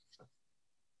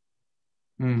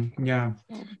 Yeah,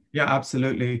 So, yeah,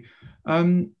 absolutely.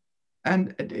 And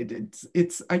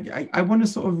I want to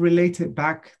sort of relate it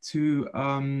back to,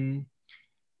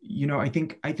 I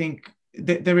think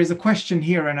there is a question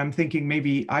here, and I'm thinking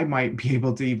maybe I might be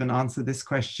able to even answer this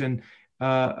question,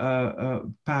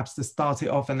 perhaps to start it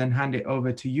off and then hand it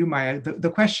over to you, Maya.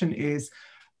 The question is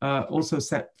also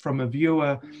set from a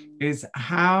viewer, is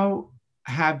how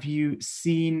have you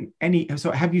seen any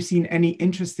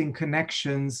interesting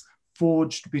connections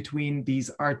forged between these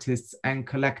artists and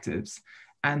collectives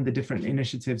and the different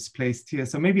initiatives placed here?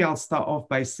 So maybe I'll start off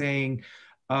by saying,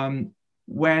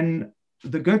 when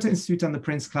the Goethe-Institut and the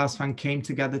Prince Claus Fund came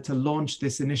together to launch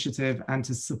this initiative and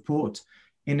to support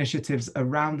initiatives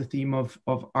around the theme of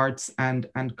arts and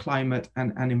climate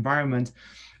and environment,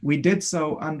 we did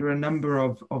so under a number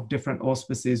of different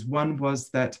auspices. One was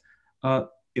that,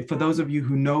 for those of you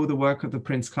who know the work of the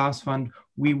Prince Claus Fund,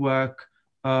 we work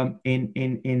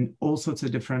in all sorts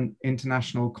of different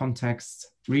international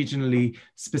contexts, regionally,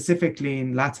 specifically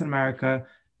in Latin America,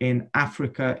 in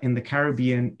Africa, in the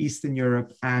Caribbean, Eastern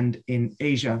Europe, and in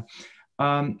Asia.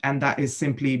 And that is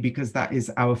simply because that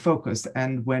is our focus.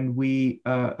 And when we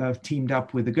teamed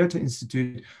up with the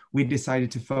Goethe-Institut, we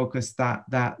decided to focus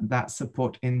that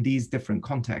support in these different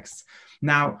contexts.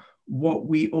 Now, what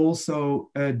we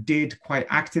also did quite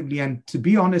actively, and to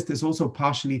be honest, is also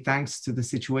partially thanks to the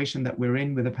situation that we're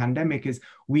in with the pandemic, is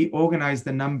we organized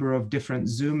a number of different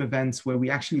Zoom events where we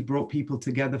actually brought people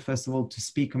together, first of all, to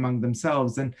speak among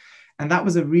themselves. And that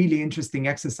was a really interesting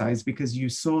exercise, because you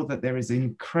saw that there is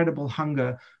incredible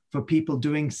hunger for people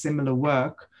doing similar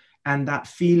work, and that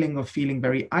feeling of feeling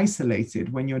very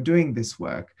isolated when you're doing this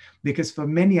work. Because for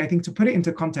many, I think, to put it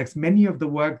into context, many of the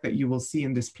work that you will see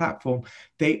in this platform,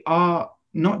 they are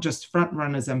not just front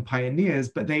runners and pioneers,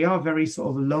 but they are very sort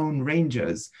of lone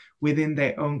rangers within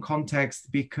their own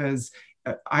context, because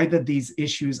either these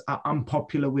issues are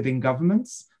unpopular within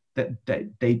governments that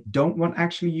they don't want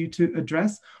actually you to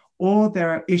address, or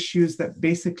there are issues that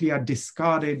basically are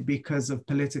discarded because of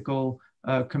political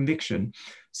conviction.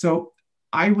 So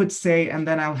I would say, and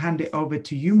then I'll hand it over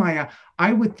to you, Maya,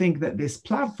 I would think that this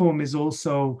platform is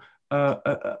also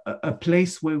a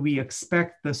place where we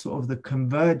expect the sort of the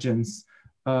convergence,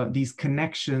 these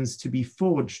connections to be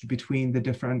forged between the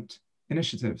different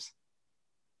initiatives.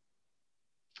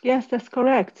 yes, that's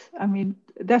correct. I mean,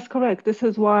 that's correct. This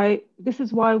is why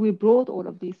we brought all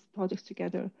of these projects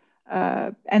together,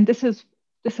 and this is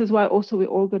why also we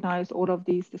organized all of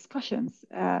these discussions.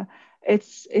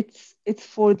 It's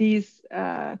for these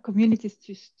communities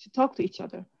to talk to each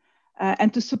other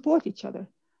and to support each other,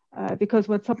 because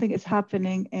when something is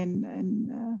happening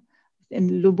in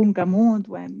Lubunga Mond,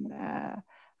 when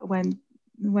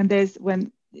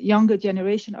younger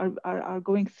generation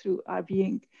are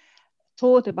being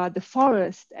taught about the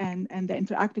forest and they're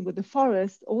interacting with the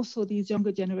forest, also these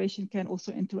younger generation can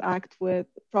also interact with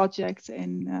projects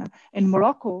in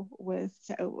Morocco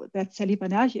that Salim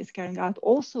Banaji is carrying out,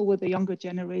 also with the younger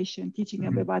generation, teaching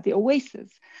them about the oasis.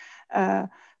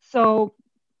 So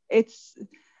it's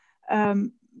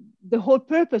the whole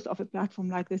purpose of a platform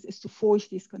like this is to forge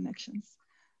these connections.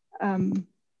 And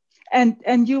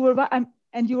you were right,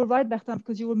 Bertan,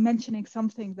 because you were mentioning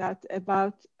something that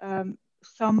about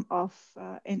some of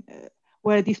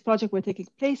where these projects were taking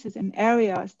places in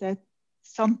areas that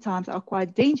sometimes are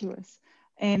quite dangerous.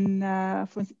 And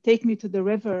for instance, Take Me to the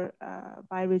River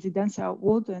by Residencia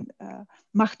Walden,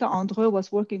 Marta Andreu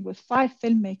was working with 5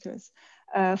 filmmakers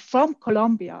from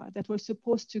Colombia that were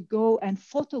supposed to go and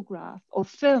photograph or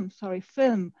film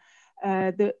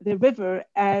the river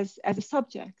as a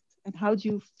subject. And how do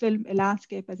you film a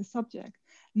landscape as a subject?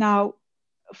 Now,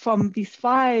 from these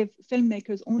 5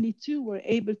 filmmakers, only 2 were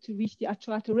able to reach the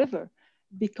Atrato River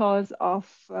because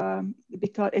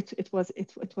it was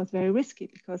very risky,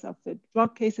 because of the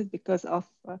drug cases, because of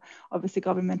obviously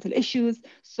governmental issues.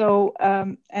 So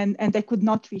and they could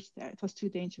not reach there; it was too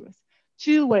dangerous.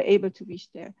 2 were able to reach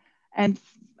there, and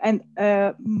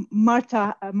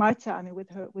Marta, I mean, with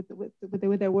the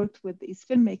way they worked with these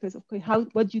filmmakers, okay, how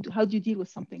do you deal with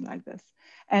something like this?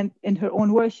 And in her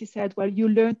own words, she said, well, you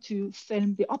learn to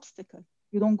film the obstacle.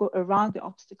 You don't go around the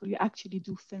obstacle. You actually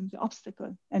do film the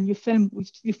obstacle, and you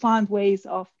find ways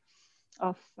of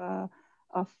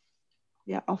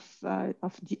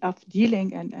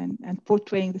dealing and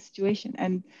portraying the situation.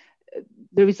 And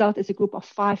the result is a group of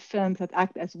 5 films that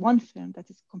act as one film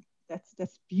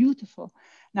that's beautiful.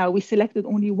 Now, we selected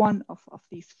only one of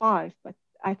these 5, but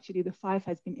actually the 5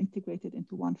 has been integrated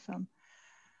into one film.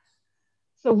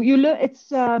 So you learn,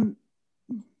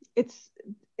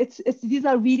 these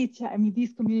are really, I mean,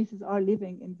 these communities are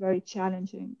living in very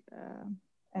challenging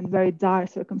and very dire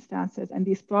circumstances. And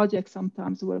these projects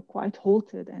sometimes were quite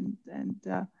halted.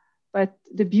 But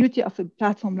the beauty of a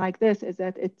platform like this is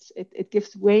that it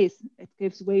gives ways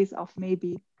of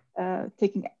maybe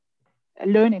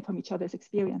learning from each other's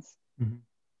experience. Mm-hmm.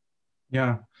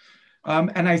 Yeah.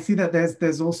 And I see that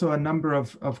there's also a number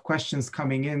of questions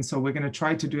coming in. So we're going to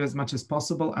try to do as much as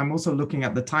possible. I'm also looking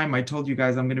at the time. I told you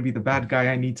guys I'm going to be the bad guy.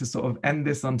 I need to sort of end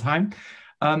this on time.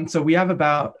 So we have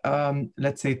about,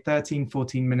 let's say 13,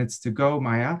 14 minutes to go,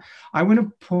 Maya. I want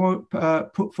to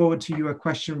put forward to you a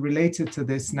question related to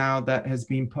this now that has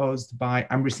been posed by,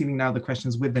 I'm receiving now the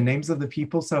questions with the names of the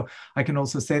people. So I can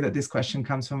also say that this question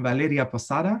comes from Valeria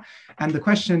Posada. And the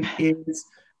question is,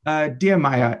 dear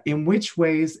Maya, in which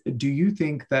ways do you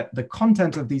think that the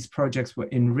content of these projects were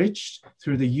enriched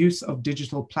through the use of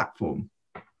digital platform?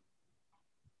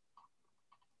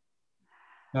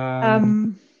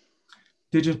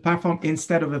 Digital platform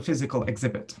instead of a physical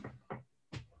exhibit?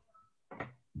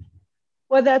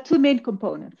 Well, there are two main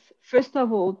components. First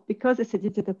of all, because it's a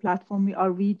digital platform, we are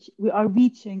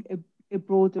reaching a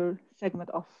broader segment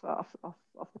of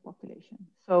the population.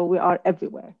 So we are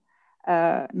everywhere.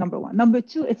 Number one. Number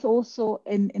two, it's also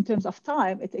in terms of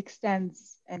time, it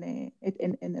extends and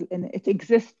it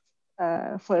exists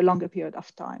for a longer period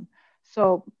of time.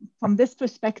 So from this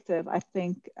perspective, I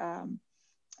think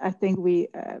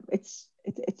it's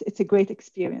a great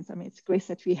experience. I mean, it's great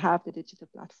that we have the digital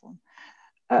platform.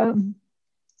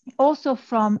 Also,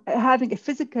 from having a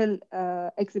physical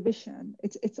exhibition,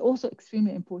 it's also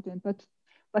extremely important. But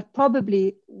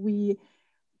probably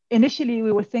initially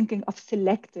we were thinking of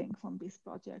selecting from these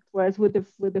projects, whereas with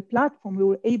the platform we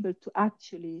were able to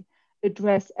actually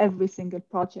address every single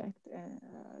project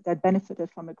that benefited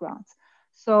from a grant.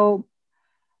 So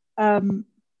in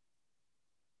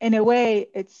a way,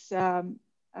 it's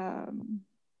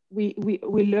we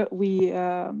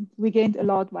gained a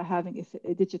lot by having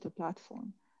a digital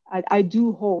platform. I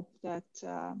do hope that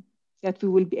we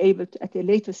will be able to, at a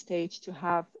later stage, to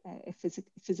have a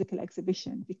physical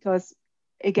exhibition, because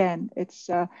again, it's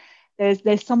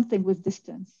there's something with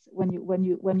distance when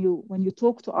you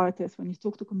talk to artists, when you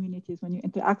talk to communities, when you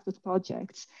interact with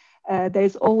projects.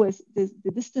 There's always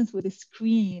the distance with the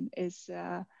screen is.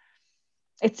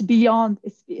 It's beyond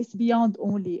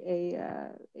only a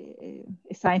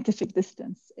scientific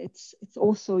distance. It's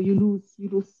also you lose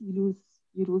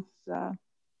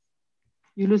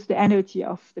the energy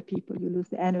of the people, you lose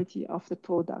the energy of the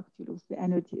product, you lose the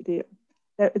energy.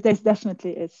 There's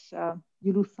definitely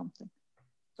you lose something.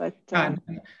 But and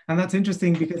that's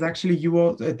interesting, because actually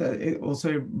it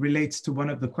also relates to one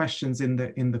of the questions in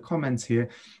the comments here.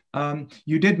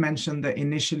 You did mention that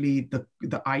initially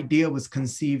the idea was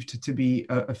conceived to be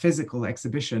a physical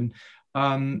exhibition,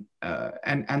 and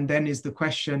then is the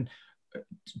question,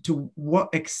 to what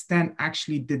extent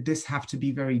actually did this have to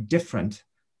be very different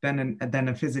than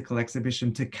a physical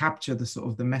exhibition to capture the sort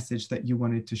of the message that you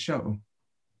wanted to show?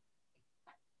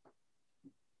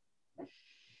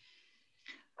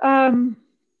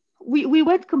 We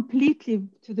went completely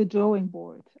to the drawing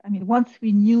board. I mean, once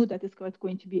we knew that it's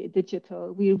going to be a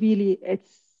digital,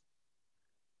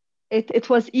 it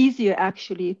was easier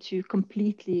actually to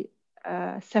completely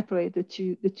separate the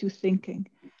two thinking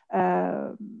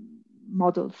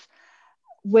models.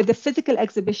 With the physical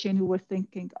exhibition, we were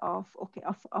thinking of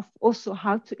also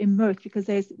how to immerse, because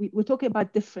we're talking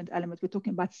about different elements. We're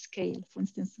talking about scale. For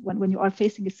instance, when you are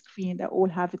facing a screen, they all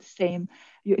have the same.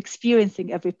 You're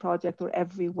experiencing every project or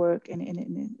every work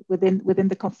within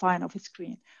the confine of a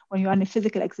screen. When you're in a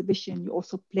physical exhibition, you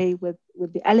also play with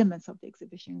the elements of the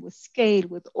exhibition, with scale,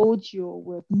 with audio,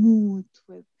 with mood,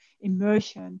 with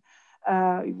immersion.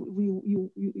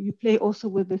 You play also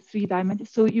with the 3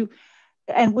 dimensions. So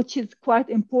and which is quite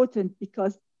important,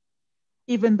 because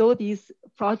even though these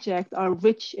projects are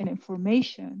rich in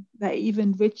information, they're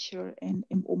even richer in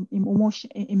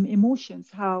emotions,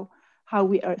 how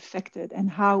we are affected and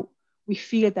how we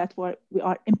feel that we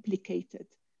are implicated.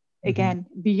 Mm-hmm. Again,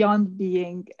 beyond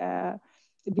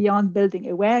building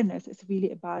awareness, it's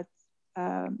really about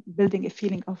building a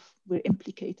feeling of we're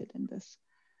implicated in this.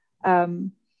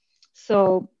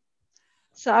 So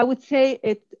I would say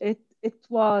it's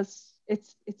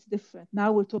different.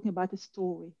 Now we're talking about a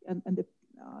story and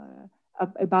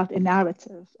about a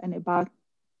narrative, and about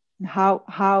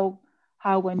how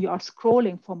when you are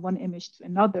scrolling from one image to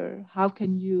another, how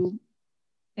can you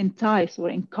entice or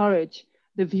encourage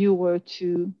the viewer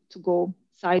to go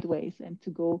sideways and to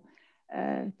go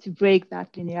to break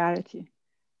that linearity.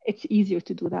 It's easier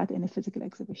to do that in a physical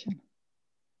exhibition.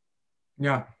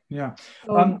 Yeah.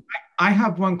 So, I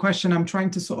have one question. I'm trying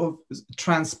to sort of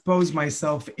transpose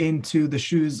myself into the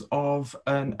shoes of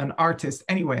an artist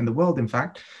anywhere in the world, in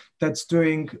fact, that's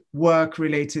doing work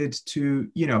related to,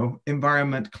 you know,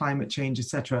 environment, climate change,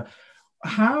 etc.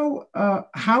 How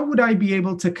would I be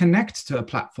able to connect to a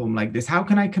platform like this? How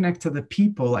can I connect to the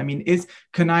people? I mean,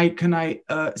 can I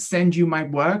send you my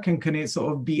work, and can it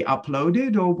sort of be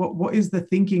uploaded, or what is the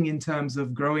thinking in terms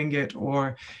of growing it,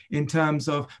 or in terms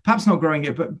of perhaps not growing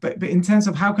it, but in terms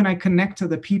of how can I connect to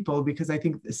the people? Because I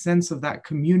think the sense of that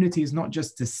community is not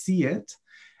just to see it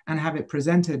and have it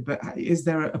presented, but is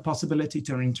there a possibility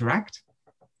to interact?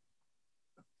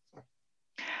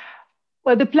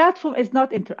 Well, the platform is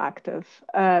not interactive,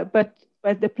 but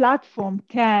the platform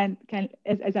can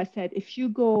as I said, if you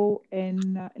go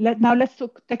in, now let's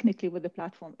talk technically with the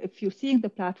platform. If you're seeing the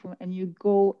platform and you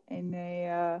go in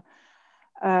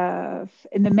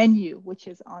the menu, which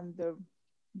is on the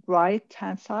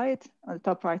right-hand side, on the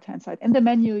top right-hand side, in the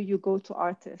menu you go to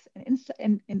artists,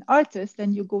 and in artists,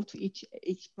 then you go to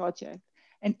each project,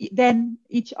 and then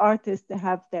each artist, they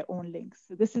have their own links.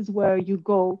 So this is where you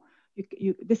go.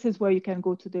 This is where you can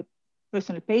go to the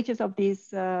personal pages of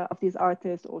these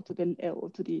artists, or to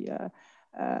the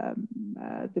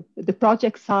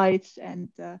project sites, and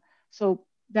so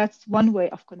that's one way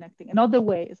of connecting. Another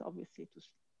way is obviously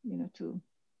to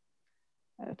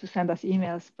send us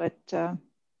emails, but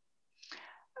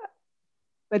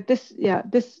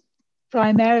this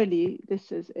primarily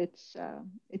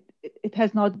it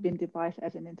has not been devised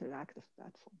as an interactive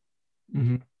platform.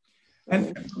 Mm-hmm.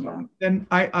 And then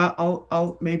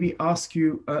I'll maybe ask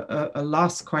you a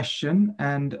last question,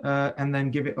 and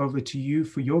then give it over to you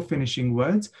for your finishing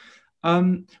words.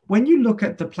 When you look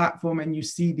at the platform and you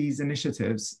see these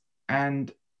initiatives,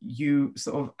 and you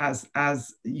sort of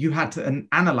as you had to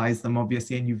analyze them,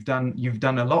 obviously, and you've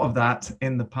done a lot of that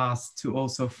in the past to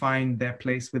also find their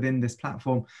place within this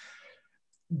platform.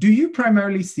 Do you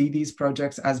primarily see these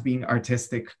projects as being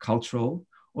artistic, cultural?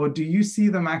 Or do you see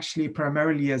them actually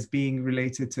primarily as being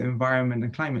related to environment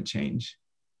and climate change?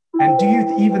 And do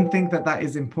you even think that that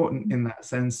is important in that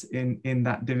sense, in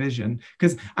that division?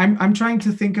 Because I'm trying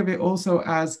to think of it also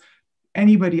as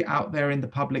anybody out there in the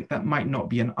public that might not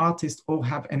be an artist or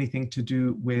have anything to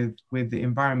do with the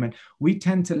environment. We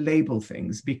tend to label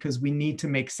things because we need to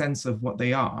make sense of what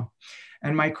they are.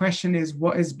 And my question is,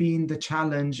 what has been the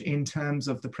challenge in terms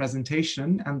of the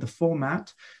presentation and the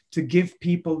format to give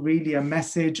people really a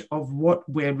message of what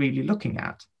we're really looking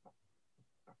at?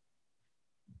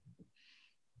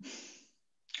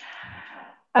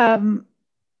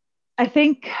 I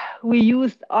think we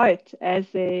used art as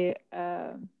a,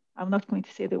 I'm not going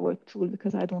to say the word tool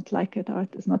because I don't like it.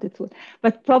 Art is not a tool,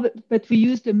 but we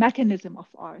used the mechanism of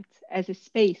art as a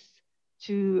space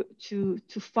to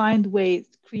find ways,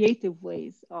 creative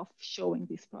ways of showing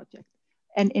this project.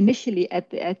 And initially, at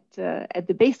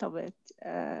the base of it,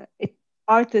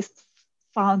 artists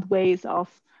found ways of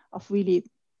really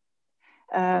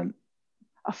of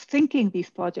thinking these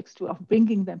projects through, of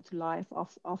bringing them to life,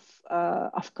 of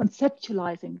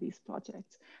conceptualizing these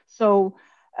projects. So,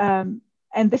 and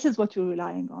this is what we're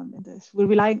relying on in this. We're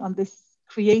relying on this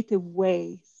creative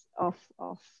ways of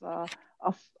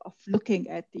looking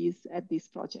at these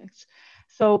projects.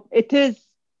 So it is.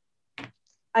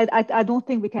 I don't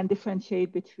think we can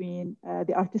differentiate between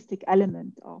the artistic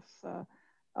element of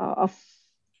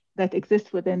that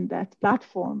exists within that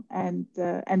platform and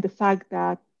the fact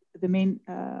that the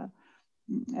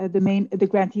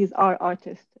grantees are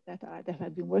artists that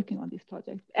have been working on this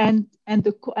project, and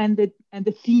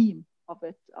the theme of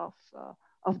it, of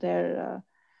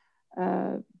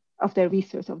their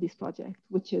research of this project,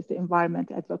 which is the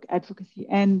environment advocacy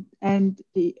and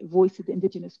the voices, the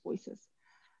indigenous voices.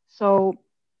 So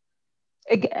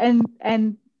again,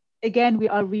 we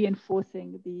are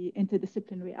reinforcing the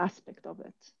interdisciplinary aspect of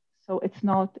it. So it's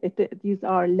not, these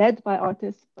are led by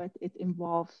artists, but it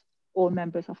involves all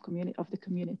members of the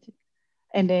community,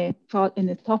 and in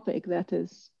a topic that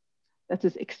is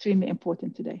extremely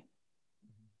important today.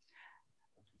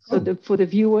 So for the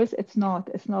viewers, it's not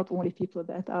only people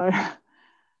that are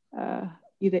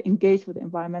either engaged with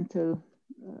environmental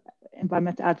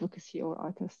advocacy or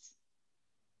artists.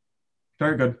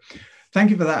 Very good. Thank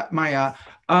you for that, Maya.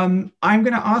 I'm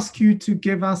going to ask you to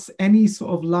give us any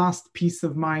sort of last piece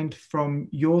of mind from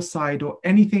your side, or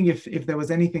anything, if there was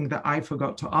anything that I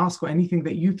forgot to ask, or anything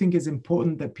that you think is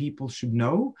important that people should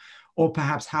know, or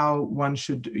perhaps how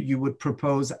you would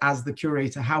propose as the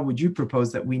curator, how would you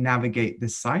propose that we navigate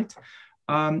this site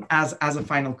as a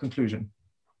final conclusion?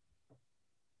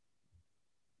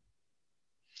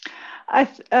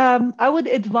 I would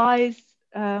advise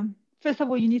first of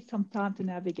all, you need some time to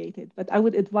navigate it, but I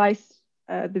would advise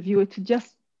the viewer to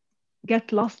just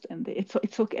get lost in it.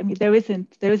 It's okay. I mean, there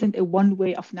isn't a one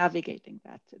way of navigating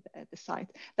that the site.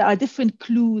 There are different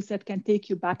clues that can take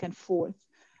you back and forth.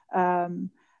 And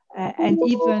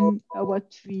even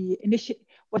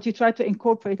what you try to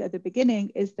incorporate at the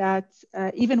beginning is that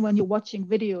even when you're watching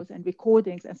videos and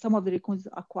recordings, and some of the recordings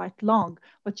are quite long,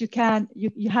 but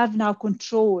you have now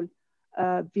control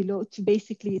below to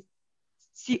basically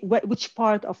see which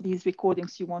part of these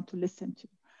recordings you want to listen to.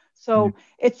 So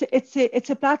it's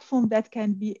a platform that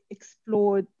can be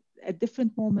explored at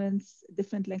different moments,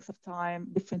 different lengths of time,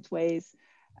 different ways.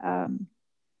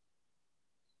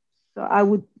 So I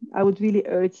would really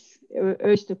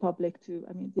urge the public to,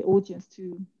 I mean, the audience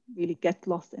to really get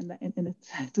lost in it,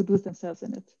 to lose themselves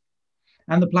in it.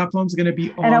 And the platform's going to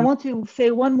be on. And I want to say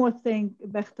one more thing,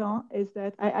 Bertan, is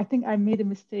that I think I made a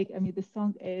mistake. I mean, the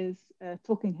song is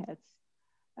Talking Heads.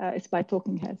 It's by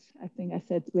Talking Heads. I think I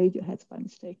said Radioheads by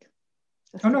mistake.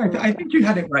 Oh no, I think you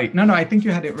had it right. No, I think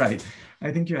you had it right.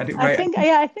 I think you had it right.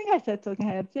 I think I said Talking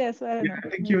Heads. Yes, so I don't know. I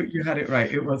think you had it right.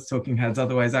 It was Talking Heads.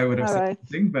 Otherwise, I would have said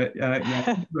something. But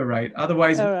yeah, you were right.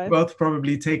 Otherwise, we're both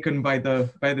probably taken by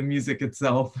the music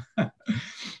itself.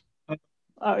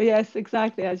 Oh yes,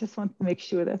 exactly. I just want to make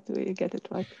sure that we get it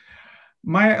right.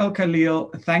 Maya El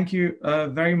Khalil, thank you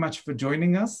very much for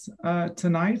joining us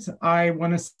tonight. I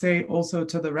want to say also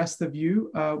to the rest of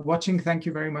you watching, thank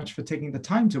you very much for taking the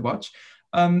time to watch.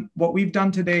 What we've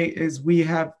done today is we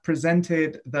have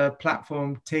presented the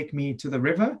platform Take Me to the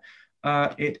River.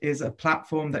 It is a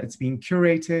platform that it's been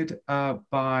curated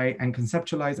by and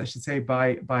conceptualized, I should say,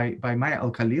 by Maya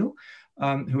El Khalil,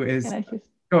 who is.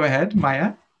 Go ahead,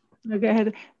 Maya. No, go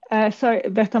ahead. Sorry,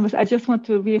 Bertan, I just want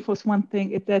to reinforce one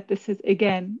thing, is that this is,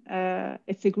 again,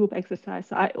 it's a group exercise.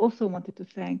 So I also wanted to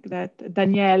thank that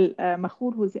Danielle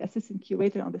Machour, who's the assistant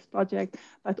curator on this project,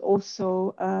 but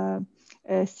also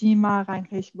Sima,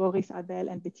 Reinrich, Boris, Adel,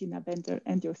 and Bettina Bender,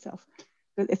 and yourself.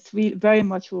 But it's really very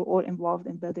much we're all involved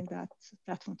in building that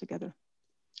platform together.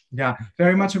 Yeah,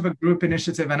 very much of a group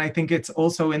initiative. And I think it's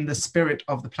also in the spirit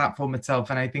of the platform itself.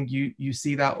 And I think you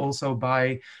see that also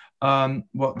by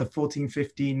what the 14,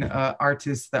 15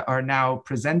 artists that are now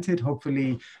presented.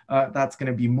 Hopefully that's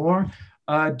going to be more.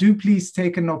 Do please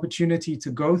take an opportunity to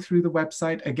go through the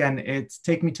website. Again, it's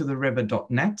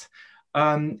takemetothe.river.net.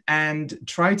 And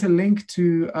try to link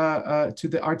to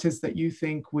the artists that you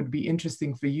think would be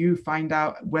interesting for you. Find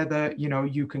out whether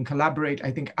you can collaborate. I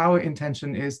think our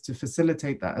intention is to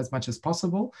facilitate that as much as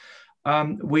possible.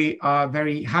 We are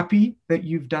very happy that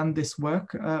you've done this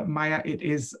work, Maya. It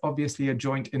is obviously a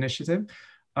joint initiative.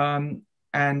 And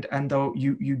though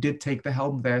you did take the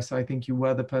helm there, so I think you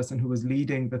were the person who was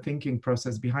leading the thinking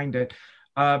process behind it.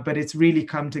 But it's really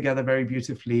come together very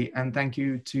beautifully. And thank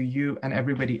you to you and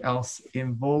everybody else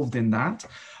involved in that.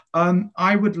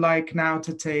 I would like now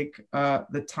to take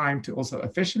the time to also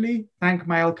officially thank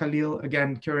Maya El Khalil,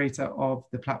 again, curator of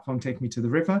the platform Take Me to the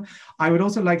River. I would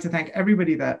also like to thank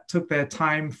everybody that took their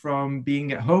time from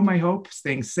being at home, I hope,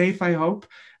 staying safe, I hope,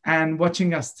 and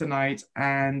watching us tonight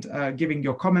and giving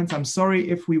your comments. I'm sorry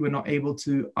if we were not able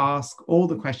to ask all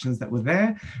the questions that were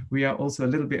there. We are also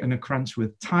a little bit in a crunch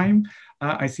with time.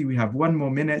 I see we have 1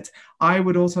 more minute. I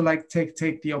would also like to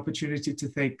take the opportunity to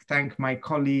thank my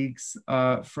colleagues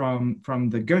from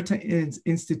the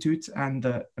Goethe-Institut and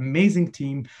the amazing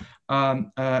team.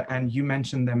 And you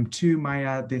mentioned them too,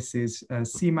 Maya. This is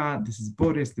Sima, this is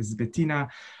Boris, this is Bettina.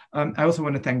 I also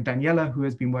want to thank Daniela, who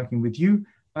has been working with you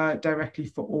directly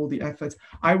for all the efforts.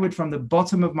 I would, from the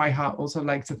bottom of my heart, also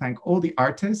like to thank all the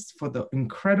artists for the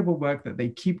incredible work that they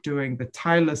keep doing, the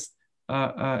tireless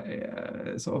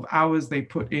sort of hours they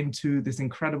put into this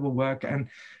incredible work, and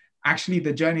actually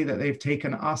the journey that they've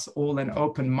taken us all and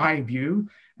opened my view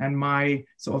and my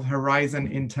sort of horizon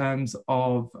in terms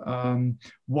of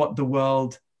what the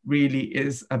world really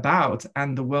is about,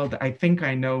 and the world that I think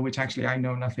I know, which actually I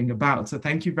know nothing about. So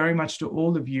thank you very much to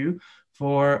all of you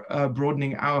for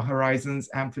broadening our horizons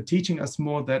and for teaching us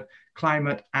more that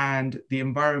climate and the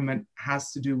environment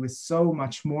has to do with so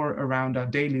much more around our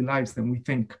daily lives than we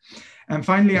think. And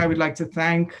finally, I would like to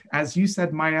thank, as you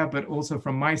said, Maya, but also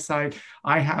from my side,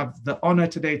 I have the honor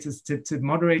today to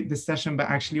moderate this session, but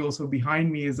actually also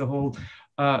behind me is a whole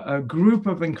a group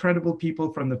of incredible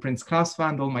people from the Prince Claus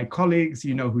Fund, all my colleagues.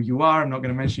 You know who you are. I'm not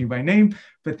going to mention you by name,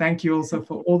 but thank you also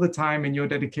for all the time and your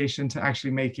dedication to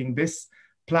actually making this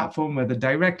platform, whether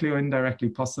directly or indirectly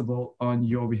possible, on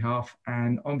your behalf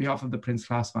and on behalf of the Prince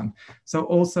Claus Fund. So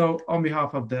also on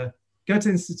behalf of the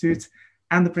Goethe-Institut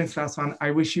and the Prince Claus Fund,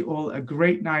 I wish you all a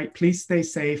great night. Please stay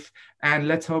safe, and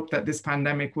let's hope that this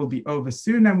pandemic will be over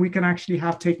soon and we can actually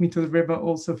have Take Me to the River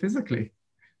also physically.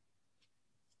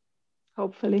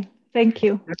 Hopefully. Thank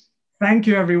you. Thank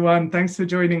you, everyone. Thanks for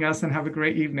joining us and have a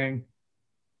great evening.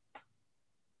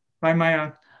 Bye,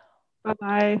 Maya.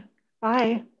 Bye-bye.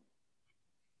 Bye.